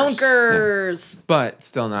 5 years. Bonkers. but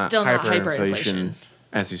still not Still not hyperinflation, hyperinflation.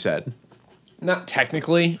 as you said. Not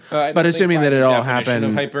technically. I But don't think assuming by that the it all definition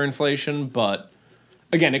happened- of hyperinflation, but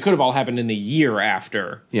again, it could have all happened in the year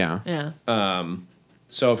after. Yeah. Yeah.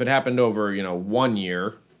 So if it happened over, 1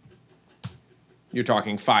 year, you're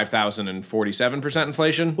talking 5,047%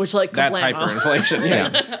 inflation. Which, like, that's kablamo. hyperinflation.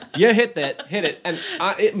 Yeah, you hit it, and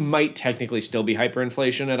it might technically still be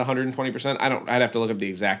hyperinflation at 120%. I'd have to look up the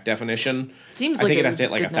exact definition. Seems I like think it a has to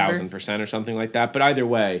hit like good number. 1,000% or something like that. But either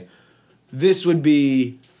way, this would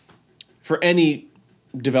be for any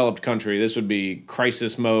developed country. This would be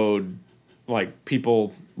crisis mode, like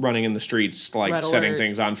people running in the streets, like Red setting alert.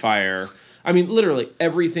 things on fire. I mean, literally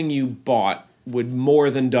everything you bought would more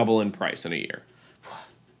than double in price in a year.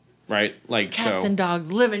 Right? Like Cats so. and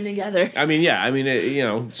dogs living together. I mean, yeah. I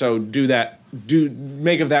mean, so do that.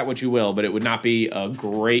 Make of that what you will, but it would not be a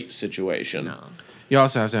great situation. No. You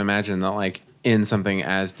also have to imagine that, like, in something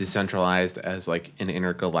as decentralized as, like, an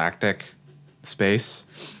intergalactic space,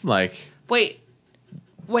 like, Wait.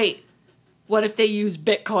 What if they use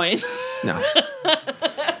Bitcoin? no.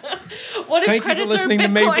 What if Thank you credits for listening are to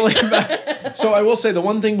Make Bitcoin? Believe. So I will say the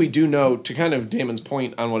one thing we do know, to kind of Damon's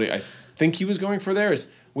point on what I think he was going for there, is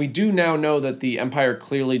we do now know that the Empire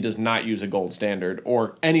clearly does not use a gold standard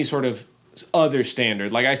or any sort of other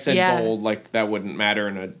standard. Like I said, Yeah. gold, like that wouldn't matter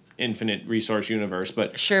in an infinite resource universe,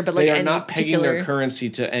 but Sure, but, they like, are any not pegging their particular- currency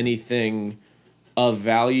to anything of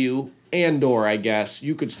value. And or I guess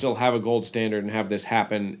you could still have a gold standard and have this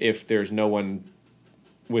happen if there's no one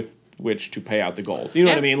with which to pay out the gold. You know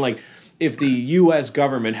what I Yeah. mean? Like if the U.S.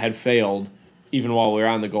 government had failed, even while we were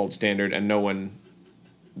on the gold standard, and no one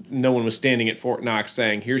was standing at Fort Knox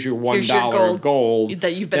saying, "Here's your $1 Here's your of gold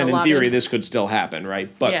that you've been then in allotted. theory this could still happen, right?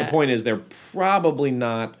 But Yeah. the point is, they're probably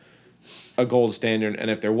not a gold standard. And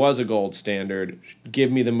if there was a gold standard,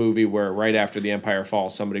 give me the movie where right after the Empire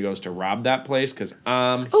falls, somebody goes to rob that place because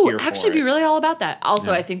I'm Oh, here for actually, it. be really all about that.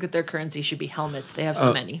 Also, I think that their currency should be helmets. They have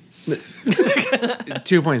so many.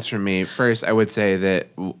 2 points from me. First, I would say that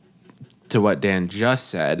to what Dan just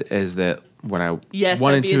said is that what I Yes,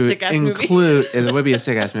 wanted that'd be a to sick-ass movie. include, it would be a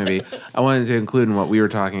sick ass movie. I wanted to include in what we were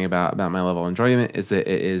talking about my level of enjoyment is that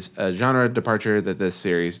it is a genre departure that this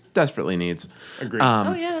series desperately needs. Agreed.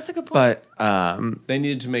 Oh, yeah, that's a good point. But They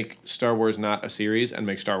needed to make Star Wars not a series and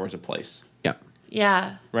make Star Wars a place. yeah,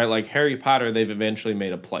 yeah. Right? Like Harry Potter, they've eventually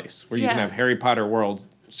made a place where you can Yeah. have Harry Potter worlds,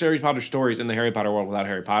 Harry Potter stories in the Harry Potter world without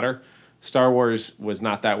Harry Potter. Star Wars was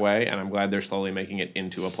not that way, and I'm glad they're slowly making it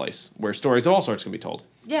into a place where stories of all sorts can be told.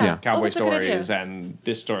 Yeah. Yeah. Cowboy that's a good idea. stories and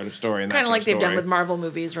this story and that Kind of like sort they've of done story. with Marvel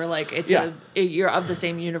movies, where like it's Yeah. you're of the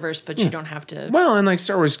same universe, but you don't have to. well, and like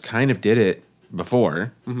Star Wars kind of did it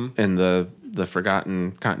before Mm-hmm. in the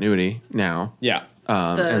forgotten continuity now. Yeah.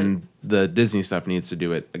 And the Disney stuff needs to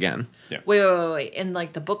do it again. Yeah. Wait, in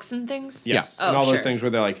like the books and things. Yes. Yeah. And Oh, all those sure. things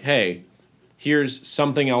where they're like, hey, here's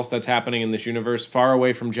something else that's happening in this universe far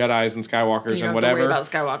away from Jedis and Skywalkers You and don't have whatever. to worry about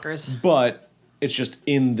Skywalkers. But it's just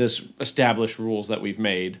in this established rules that we've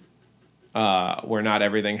made, where not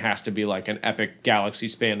everything has to be like an epic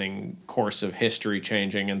galaxy-spanning course of history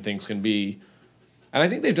changing, and things can be. And I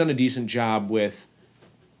think they've done a decent job with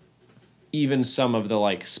even some of the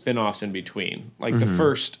like spin-offs in between. Like the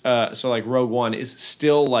first, so like Rogue One is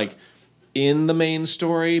still like in the main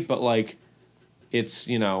story, but like it's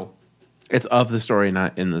It's of the story,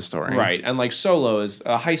 not in the story. right. And like Solo is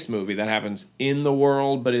a heist movie that happens in the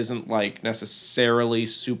world, but isn't like necessarily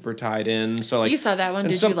super tied in. So like You saw that one. and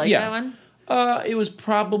Did some- you like yeah. that one? It was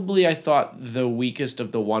probably, I thought, the weakest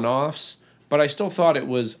of the one-offs, but I still thought it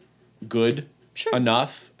was good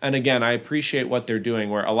enough. And again, I appreciate what they're doing,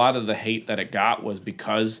 where a lot of the hate that it got was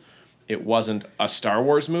because it wasn't a Star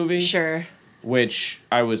Wars movie. Sure. Which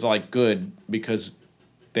I was like, good, because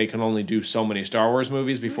they can only do so many Star Wars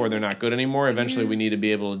movies before they're not good anymore. Eventually, we need to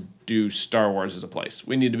be able to do Star Wars as a place.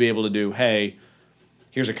 We need to be able to do, hey,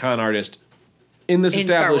 here's a con artist in this In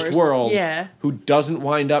Star established Wars, world yeah. who doesn't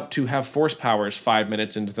wind up to have force powers 5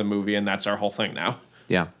 minutes into the movie, and that's our whole thing now.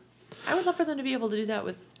 Yeah. I would love for them to be able to do that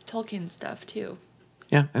with Tolkien stuff too.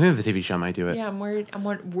 Yeah. I think the TV show might do it. Yeah, I'm worried. I'm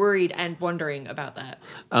worried and wondering about that.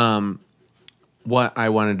 What I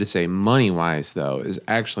wanted to say money wise though is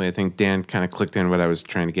actually I think Dan kind of clicked in what I was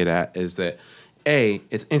trying to get at is that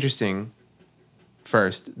it's interesting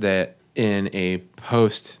first that in a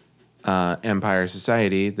post Empire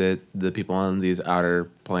society that the people on these outer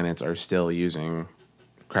planets are still using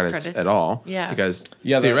credits Credits. at all. Yeah. Because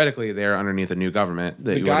Yeah, they're- theoretically they're underneath a new government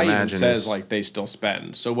that The you guy would even imagine says is like they still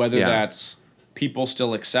spend. So whether Yeah. that's people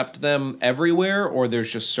still accept them everywhere, or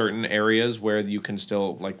there's just certain areas where you can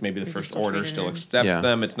still, like maybe the can First still Order trade it still in. accepts Yeah.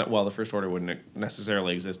 them. It's not, well, the First Order wouldn't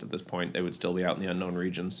necessarily exist at this point. They would still be out in the unknown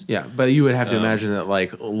regions. Yeah, but you would have Um, to imagine that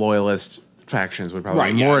like loyalist factions would probably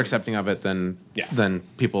Right, be yeah. more accepting of it than Yeah. than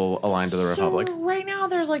people aligned to the Republic. So right now,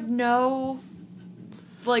 there's like no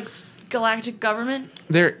like galactic government.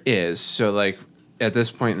 There is. So like at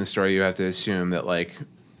this point in the story, you have to assume that like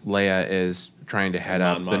Leia is trying to head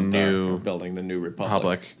up the Mon Mothma new are building the new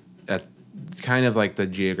Republic at kind of like the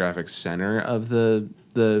geographic center of the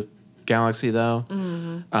galaxy, though.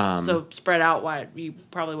 So spread out wide, you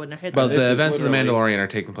probably wouldn't have hit But that. This the is events of the literally Mandalorian are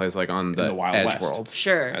taking place like on the, the Wild edge West. worlds.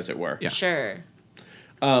 Sure, as it were. Yeah. sure.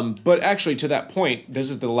 But actually, to that point, this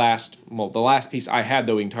is the last piece I had,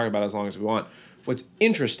 though we can talk about it as long as we want. What's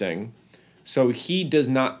interesting, so he does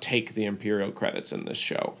not take the Imperial credits in this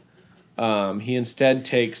show. He instead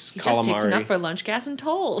takes He just takes calamari. enough for lunch, gas, and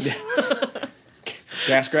tolls.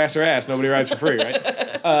 Gas, grass, or ass. Nobody rides for free,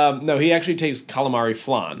 right? No, he actually takes calamari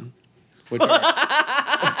flan. Which are,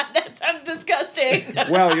 That sounds disgusting.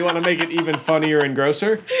 well, you want to make it even funnier and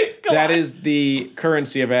grosser? That is the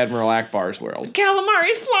currency of Admiral Akbar's world.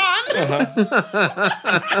 Calamari flan.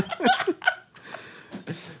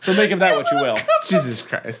 So make of that what you will. Jesus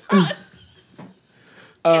Christ.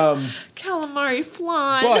 Calamari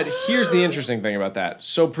flan. But here's the interesting thing about that.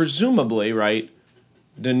 So presumably, right,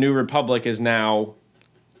 the New Republic is now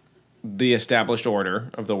the established order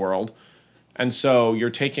of the world. And so you're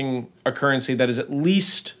taking a currency that is at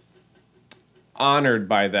least honored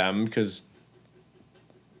by them because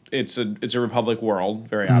it's a republic world,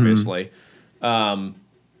 very obviously.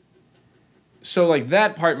 So like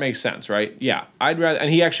that part makes sense, right? Yeah, I'd rather, and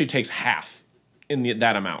he actually takes half in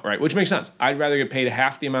that amount, right? Which makes sense. I'd rather get paid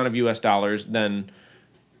half the amount of U.S. dollars than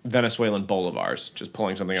Venezuelan bolivars, just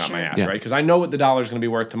pulling something out my Sure. ass, Yeah. right? Because I know what the dollar is going to be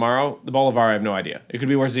worth tomorrow. The bolivar, I have no idea. It could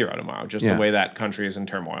be worth zero tomorrow, just Yeah. the way that country is in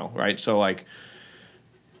turmoil, right? So like,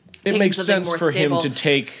 it Picking makes something sense more for stable. him to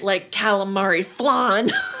take. Like calamari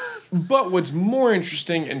flan. But what's more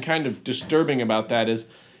interesting and kind of disturbing about that is,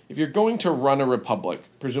 if you're going to run a republic,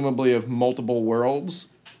 presumably of multiple worlds,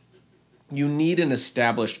 you need an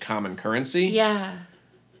established common currency. Yeah.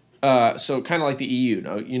 So kind of like the EU,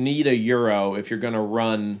 no? You need a euro if you're going to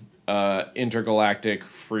run intergalactic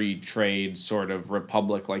free trade sort of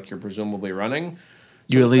republic like you're presumably running.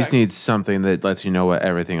 You the at least fact- need something that lets you know what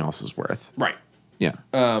everything else is worth. Right. Yeah.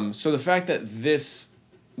 So the fact that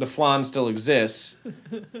the flan still exists,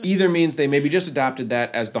 either means they maybe just adopted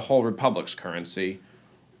that as the whole republic's currency,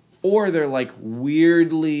 or they're like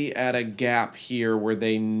weirdly at a gap here where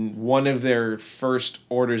one of their first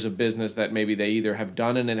orders of business that maybe they either have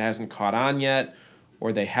done and it hasn't caught on yet,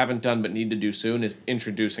 or they haven't done but need to do soon, is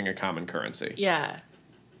introducing a common currency, Yeah.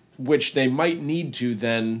 which they might need to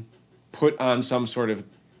then put on some sort of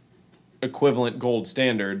equivalent gold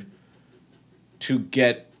standard to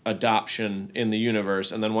get adoption in the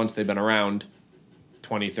universe. And then once they've been around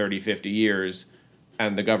 20, 30, 50 years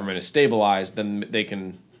and the government is stabilized, then they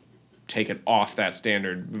can take it off that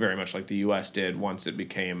standard, very much like the US did once it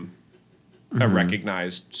became a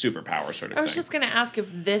recognized superpower sort of I was thing. just going to ask if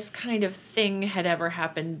this kind of thing had ever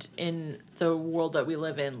happened in the world that we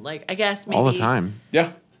live in. Like, I guess maybe. All the time.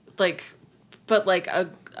 Yeah. Like, but like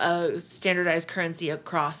a standardized currency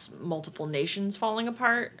across multiple nations falling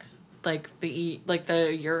apart. Like the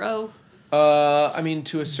euro. I mean,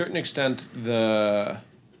 to a certain extent, the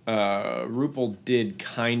Ruple did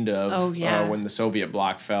kind of Oh, yeah. when the Soviet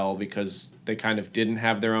bloc fell, because they kind of didn't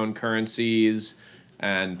have their own currencies,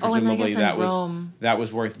 and Oh, and I presumably guess in Rome. that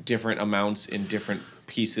was worth different amounts in different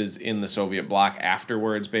pieces in the Soviet bloc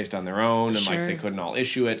afterwards, based on their own, and Sure. like they couldn't all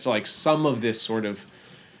issue it. So like some of this sort of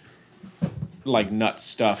like nuts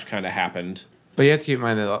stuff kind of happened. But you have to keep in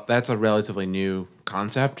mind that that's a relatively new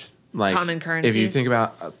concept. Like Common if you currencies. think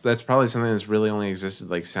about that's probably something that's really only existed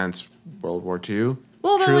like since World War II.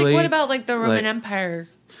 Well, but truly. like, what about like the Roman like- Empire?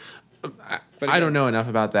 But I don't know enough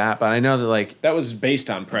about that, but I know that like That was based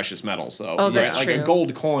on precious metals, though. Oh, that's Like true. a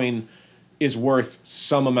gold coin is worth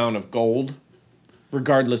some amount of gold,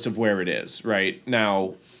 regardless of where it is. Right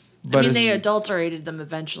now, but I mean, it's- they adulterated them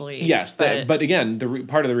eventually. yes, but again,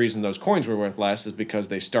 part of the reason those coins were worth less is because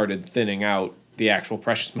they started thinning out the actual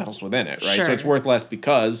precious metals within it. Right, Sure. so it's worth less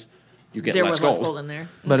because you get there less was gold. less gold in there.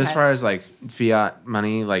 But as Okay. far as like fiat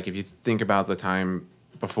money, like if you think about the time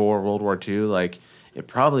before World War II, like it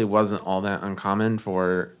probably wasn't all that uncommon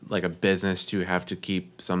for like a business to have to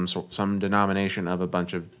keep some denomination of a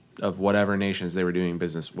bunch of whatever nations they were doing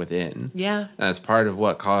business within. Yeah. And that's part of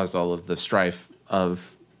what caused all of the strife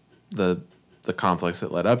of the conflicts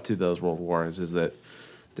that led up to those world wars, is that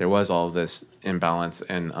there was all of this imbalance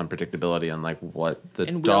and unpredictability on like what the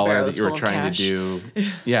And dollar that wheelbarrows you were full of trying cash. to do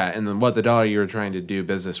yeah, and then what the dollar you were trying to do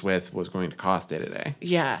business with was going to cost day to day.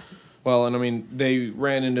 Yeah. Well, and I mean, they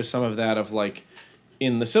ran into some of that of like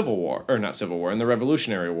in the Civil War, or not Civil War, in the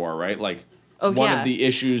Revolutionary War, right? Like Oh, one yeah. of the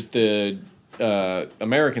issues the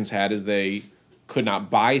Americans had is they could not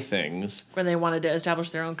buy things. When they wanted to establish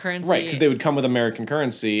their own currency. Right, because they would come with American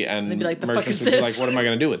currency and They'd be like, "The fuck merchants is would be this?" like, what am I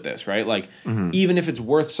going to do with this, right? Like, even if it's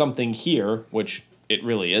worth something here, which it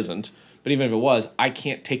really isn't, but even if it was, I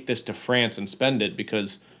can't take this to France and spend it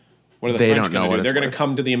because what are the They French don't know going to what do? it's They're going worth. to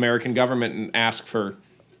come to the American government and ask for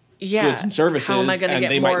yeah. goods and services, How am I gonna and get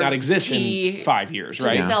they might more not exist tea in 5 years, to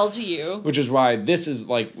right? sell to you? Which is why this is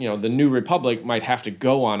like, the New Republic might have to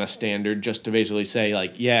go on a standard just to basically say,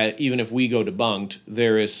 like, yeah, even if we go debunked,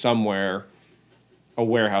 there is somewhere a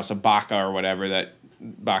warehouse, a Baka or whatever,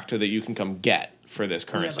 Bacta that you can come get for this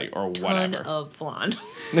currency or Ton whatever. of flan.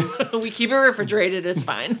 We keep it refrigerated. It's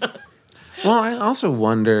fine. Well, I also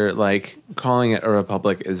wonder, like, calling it a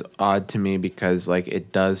republic is odd to me because, like,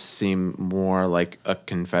 it does seem more like a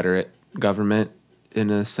Confederate government in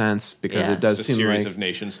a sense because Yeah. it does It's a seem series like of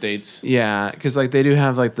nation states. yeah, because like they do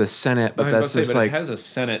have like the Senate, but I was that's about to just say, but like it has a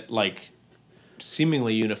Senate like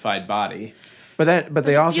seemingly unified body. but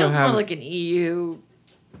they also feels have more like an EU.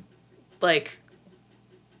 Like,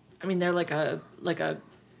 I mean, they're like a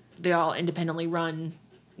they all independently run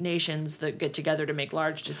nations that get together to make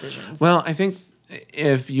large decisions. well, I think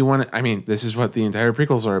if you want to, I mean, this is what the entire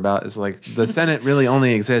prequels are about. Is like the Senate really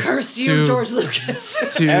only exists curse you, to George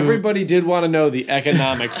Lucas. to Everybody did want to know the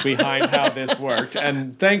economics behind how this worked,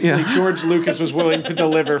 and thankfully Yeah. George Lucas was willing to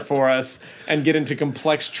deliver for us and get into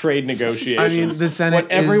complex trade negotiations. I mean, the Senate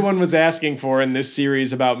what everyone was asking for in this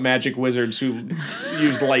series about magic wizards who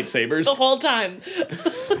use lightsabers. The whole time.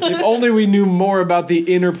 If only we knew more about the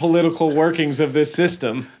inner political workings of this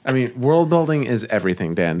system. I mean, world building is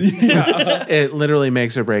everything, Dan. It literally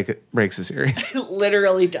makes or breaks a series. It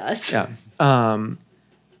literally does. Yeah.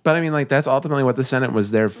 But I mean, like that's ultimately what the Senate was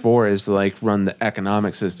there for, is to like run the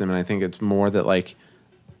economic system, and I think it's more that like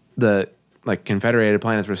the like confederated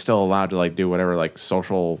planets were still allowed to like do whatever like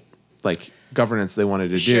social like governance they wanted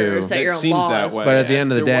to Sure, do. set your It own seems laws. that way. But at the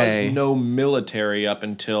end of the there day- was no military up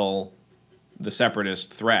until the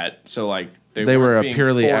separatist threat. So like They weren't were a being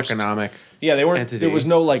purely forced- economic. Yeah, they weren't. entity. There was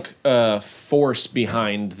no like force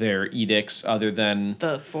behind their edicts, other than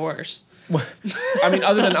The Force. I mean,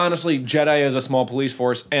 other than honestly, Jedi as a small police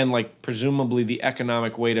force, and like presumably the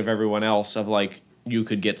economic weight of everyone else. Of like you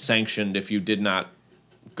could get sanctioned if you did not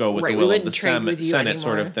go with Right, the we will of wouldn't the trade with you Senate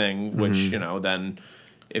sort of anymore. thing. Which then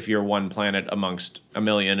if you're one planet amongst a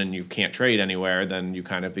million and you can't trade anywhere, then you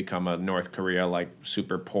kind of become a North Korea like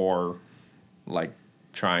super poor, like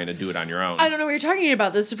trying to do it on your own. I don't know what you're talking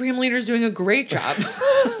about. The Supreme Leader's doing a great job.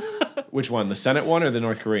 Which one, the Senate one or the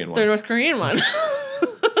North Korean one? The North Korean one.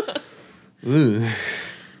 Ooh.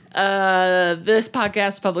 This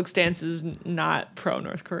podcast public stance is not pro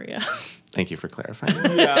North Korea. Thank you for clarifying.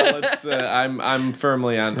 Yeah, let's. I'm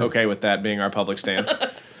firmly on okay with that being our public stance.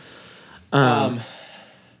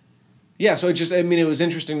 Yeah, so it was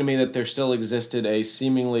interesting to me that there still existed a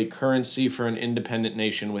seemingly currency for an independent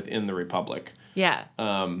nation within the Republic Yeah.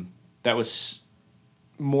 that was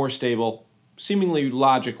more stable, seemingly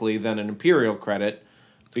logically, than an imperial credit.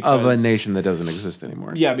 Of a nation that doesn't exist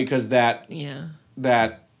anymore. Yeah, because that Yeah.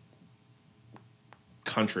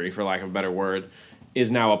 country, for lack of a better word,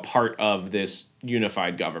 is now a part of this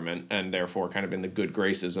unified government and therefore kind of in the good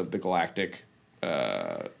graces of the galactic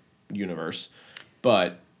universe.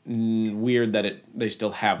 But weird that they still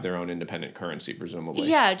have their own independent currency, presumably.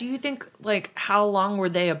 Yeah. Do you think, like, how long were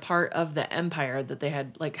they a part of the empire that they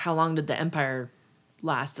had? Like, how long did the empire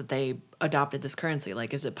last that they adopted this currency?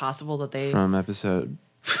 Like, is it possible that they. From episode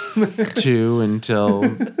 2 until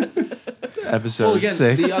episode 6.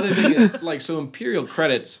 the other thing is, like, so imperial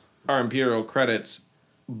credits are imperial credits,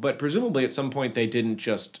 but presumably at some point they didn't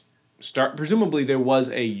just start. Presumably there was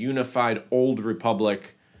a unified old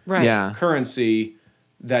republic Right. Yeah. currency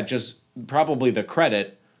that just probably the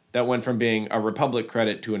credit that went from being a republic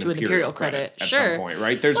credit to an imperial credit at Sure. some point,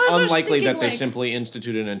 right? There's Well, I was just unlikely thinking, that they like- simply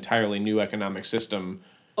instituted an entirely new economic system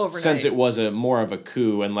Overnight. since it was more of a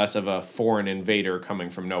coup and less of a foreign invader coming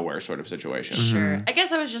from nowhere sort of situation. Sure. I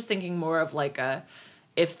guess I was just thinking more of like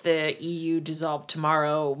if the EU dissolved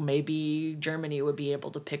tomorrow, maybe Germany would be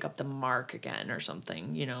able to pick up the mark again or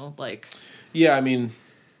something, like. Yeah, I mean,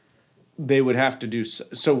 they would have to do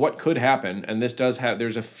so. What could happen, and this does have,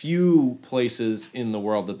 there's a few places in the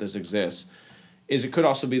world that this exists, is it could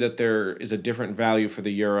also be that there is a different value for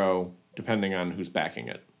the euro depending on who's backing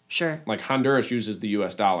it. Sure. Like Honduras uses the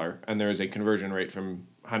US dollar, and there is a conversion rate from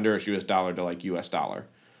Honduras US dollar to like US dollar.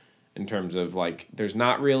 In terms of like, they're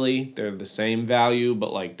the same value,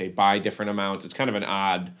 but like they buy different amounts. It's kind of an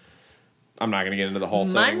odd, I'm not going to get into the whole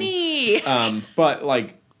thing. Money. But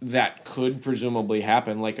like that could presumably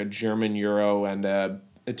happen, like a German euro and a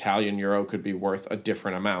Italian euro could be worth a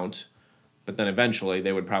different amount, but then eventually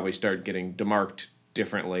they would probably start getting demarked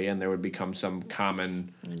differently, and there would become some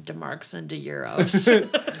common DeMarcs into euros.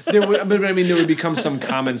 there would become some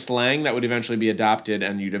common slang that would eventually be adopted,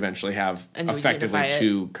 and you'd eventually have And you would effectively unify it.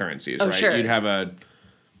 two currencies, Oh, right? sure. You'd have a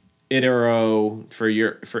Itero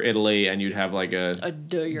for Italy, and you'd have like a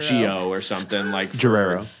de euro. Geo or something like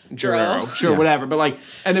Gerrero. Gerrero, sure, Yeah. whatever. But like,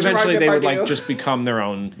 and eventually they would like Depardieu. just become their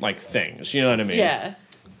own like things. You know what I mean? Yeah.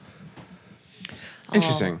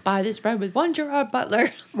 Interesting. Buy this bread with one Gerard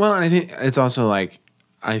Butler. Well, and I think it's also like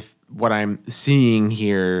what I'm seeing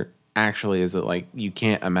here actually is that like you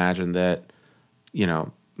can't imagine that, you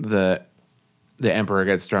know, the emperor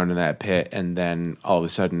gets thrown in that pit and then all of a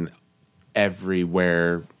sudden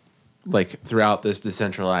everywhere, like throughout this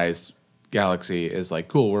decentralized galaxy, is like,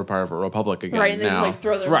 cool, we're part of a republic again. Right, and they just now. like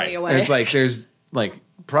throw their Right. money away. There's like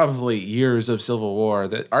probably years of civil war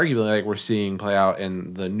that arguably like we're seeing play out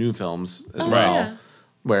in the new films as well, yeah.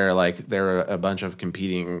 where like there are a bunch of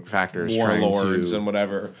competing factors trying Warlords to and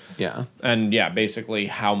whatever. yeah. And yeah, basically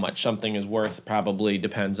how much something is worth probably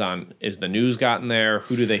depends on, is the news gotten there?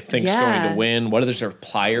 Who do they think's going Yeah. to win? What do their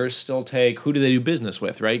suppliers still take? Who do they do business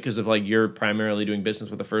with, right? Because if like you're primarily doing business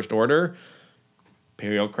with the First Order,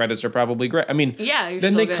 Imperial credits are probably great. I mean, Yeah, you're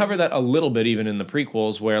then still they good. cover that a little bit even in the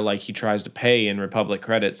prequels, where like he tries to pay in Republic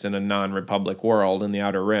credits in a non-Republic world in the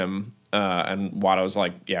Outer Rim, and Watto's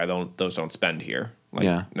like, yeah, those don't spend here. Like,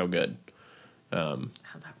 Yeah. no good. Oh,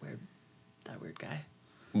 that weird guy.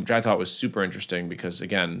 Which I thought was super interesting because,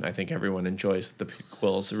 again, I think everyone enjoys that the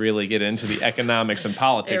prequels really get into the economics and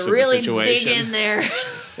politics They're of really the situation. big in there.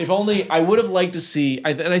 If only I would have liked to see,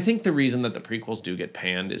 and I think the reason that the prequels do get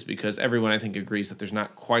panned is because everyone I think agrees that there's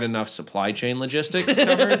not quite enough supply chain logistics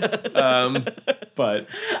covered. But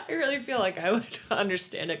I really feel like I would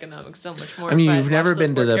understand economics so much more. I mean, if you've I'd never watched those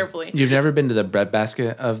been to more the carefully. you've never been to the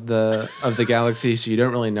breadbasket of the galaxy, so you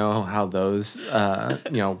don't really know how those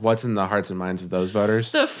what's in the hearts and minds of those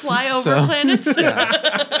voters. The flyover So-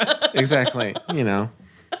 planets. Exactly, you know.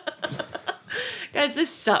 Guys, this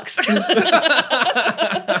sucks.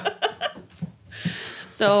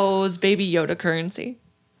 So is Baby Yoda currency?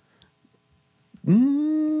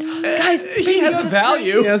 Guys, he has a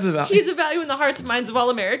value. He has a He's a value in the hearts and minds of all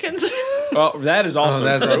Americans. Well, that is also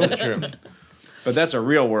that's true. also true. But that's a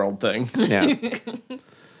real world thing. Yeah.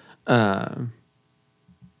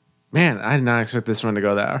 Man, I did not expect this one to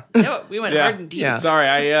go there. No, we went Yeah. hard and deep. Yeah.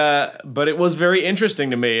 Sorry, but it was very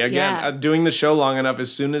interesting to me. Again, Yeah. doing the show long enough, as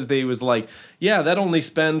soon as they was like, yeah, that only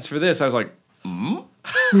spends for this, I was like,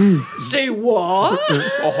 Say what?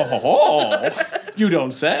 oh, you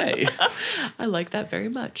don't say. I like that very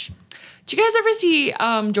much. Did you guys ever see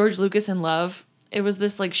George Lucas in Love? It was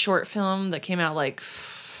this like short film that came out like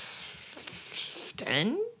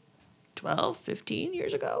 10, 12, 15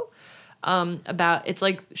 years ago. About it's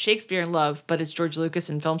like Shakespeare in Love, but it's George Lucas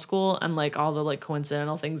in film school, and like all the like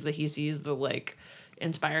coincidental things that he sees that like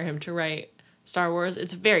inspire him to write Star Wars.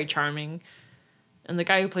 It's very charming. And the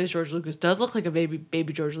guy who plays George Lucas does look like a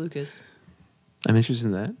baby George Lucas. I'm interested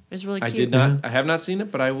in that. It's really I cute. did not. I have not seen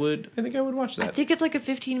it, but I think I would watch I that. think it's like a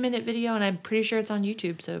 15-minute video, and I'm pretty sure it's on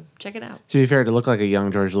YouTube, so check it out. To be fair, to look like a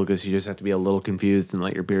young George Lucas, you just have to be a little confused and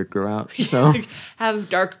let your beard grow out. So Have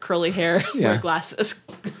dark curly hair, wear Yeah. glasses,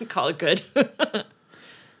 call it good. But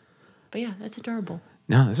yeah, that's adorable.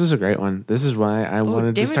 no, this is a great one. This is why I wanted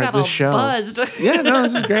to David start got all this show. buzzed. Yeah, no,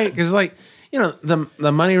 this is great because like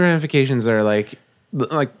the money ramifications are like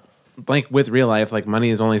with real life, like money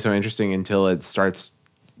is only so interesting until it starts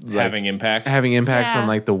Having impacts. having impacts Yeah. on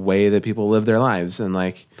like the way that people live their lives, and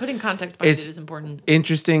like Putting context behind It's- it is important.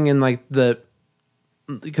 interesting and like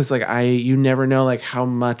because like you never know like how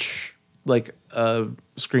much like a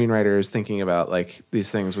screenwriter is thinking about like these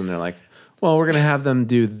things when they're like, well, we're gonna have them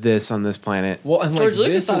do this on this planet. Well, and George like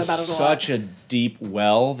Lucas this thought is about it a lot. such a deep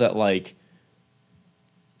well that like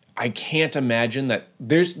I can't imagine that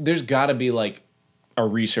there's got to be like a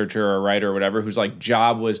researcher or a writer or whatever whose like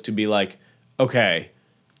job was to be like, okay,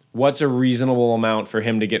 what's a reasonable amount for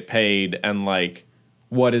him to get paid, and like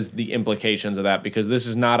what is the implications of that, because this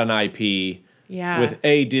is not an IP Yeah. with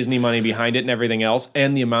Disney money behind it and everything else,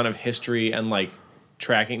 and the amount of history and like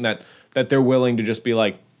tracking that they're willing to just be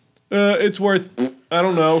like, it's worth, I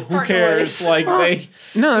don't know, who Fart cares? noise. Like they,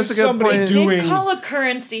 No, that's a good somebody point. doing. Didn't call a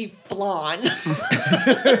currency flan.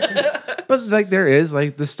 But like there is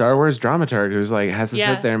like the Star Wars dramaturg who's like has to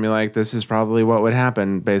Yeah. sit there and be like, this is probably what would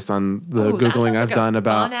happen based on the Ooh, that googling sounds I've like done a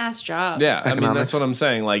about. fun ass job. Yeah, I mean Economics. that's what I'm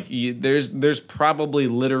saying. Like there's probably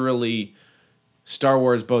literally Star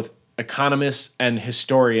Wars both economists and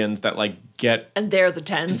historians that like get And they're the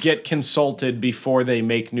tens. consulted before they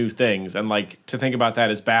make new things, and like to think about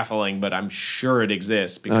that is baffling, but I'm sure it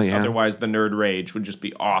exists because yeah. otherwise the nerd rage would just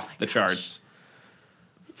be off the charts.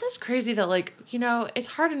 It's just crazy that, like, you know, it's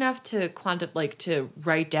hard enough to to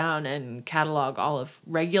write down and catalog all of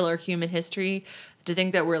regular human history. To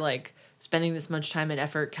think that we're like spending this much time and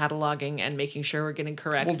effort cataloging and making sure we're getting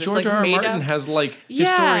correct. Well, this, George like, R. R. made Martin up- has like Yeah.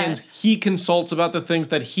 historians he consults about the things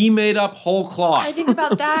that he made up whole cloth. I think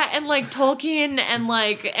about that and like Tolkien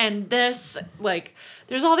and this like.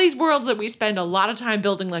 There's all these worlds that we spend a lot of time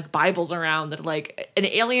building like Bibles around that like an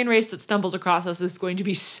alien race that stumbles across us is going to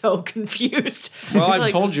be so confused. Well, I've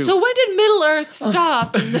Like, told you. So when did Middle Earth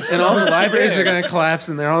stop? And all the libraries are going to collapse,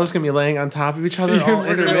 and they're all just going to be laying on top of each other, all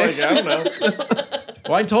We're gonna be like, intermixed. I don't know.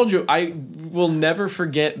 Well, I told you, I will never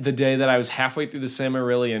forget the day that I was halfway through the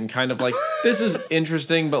Silmarillion, kind of like, this is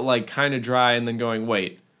interesting, but like kind of dry, and then going,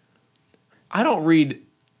 wait, I don't read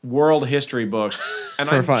world history books, and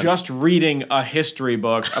For I'm fun. just reading a history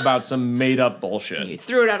book about some made up You bullshit.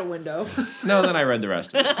 threw it out a window. No, then I read the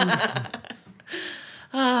rest of it.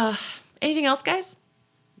 Anything else, guys?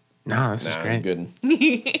 No, this is Nah, great. good.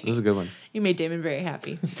 This is a good one. You made Damon very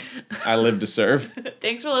happy. I live to serve.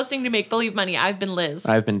 Thanks for listening to Make Believe Money. I've been Liz.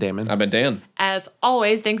 I've been Damon. I've been Dan. As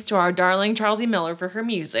always, thanks to our darling Charles E. Miller for her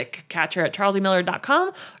music. Catch her at charlesemiller.com,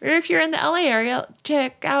 or if you're in the LA area,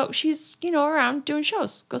 check out, she's, around doing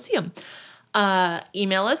shows. Go see them.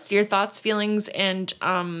 Email us your thoughts, feelings, and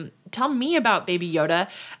tell me about Baby Yoda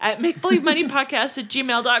at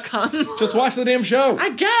makebelievemoneypodcast@gmail.com. Just watch the damn show. I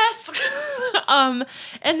guess. And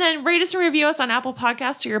then rate us and review us on Apple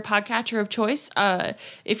Podcasts or your podcatcher of choice.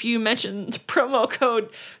 If you mention the promo code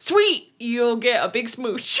SWEET, you'll get a big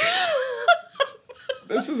smooch.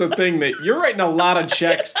 This is a thing that you're writing a lot of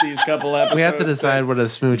checks these couple episodes. We have to decide what a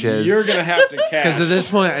smooch is. You're going to have to cash. Because at this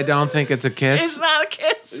point, I don't think it's a kiss. It's not a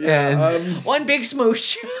kiss. And One big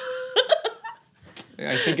smooch.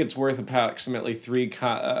 I think it's worth approximately 3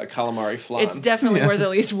 calamari flan. It's definitely worth at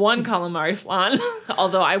least one calamari flan.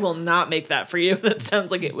 Although I will not make that for you. That sounds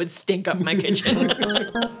like it would stink up my kitchen.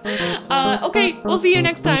 Okay, we'll see you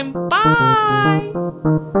next time. Bye.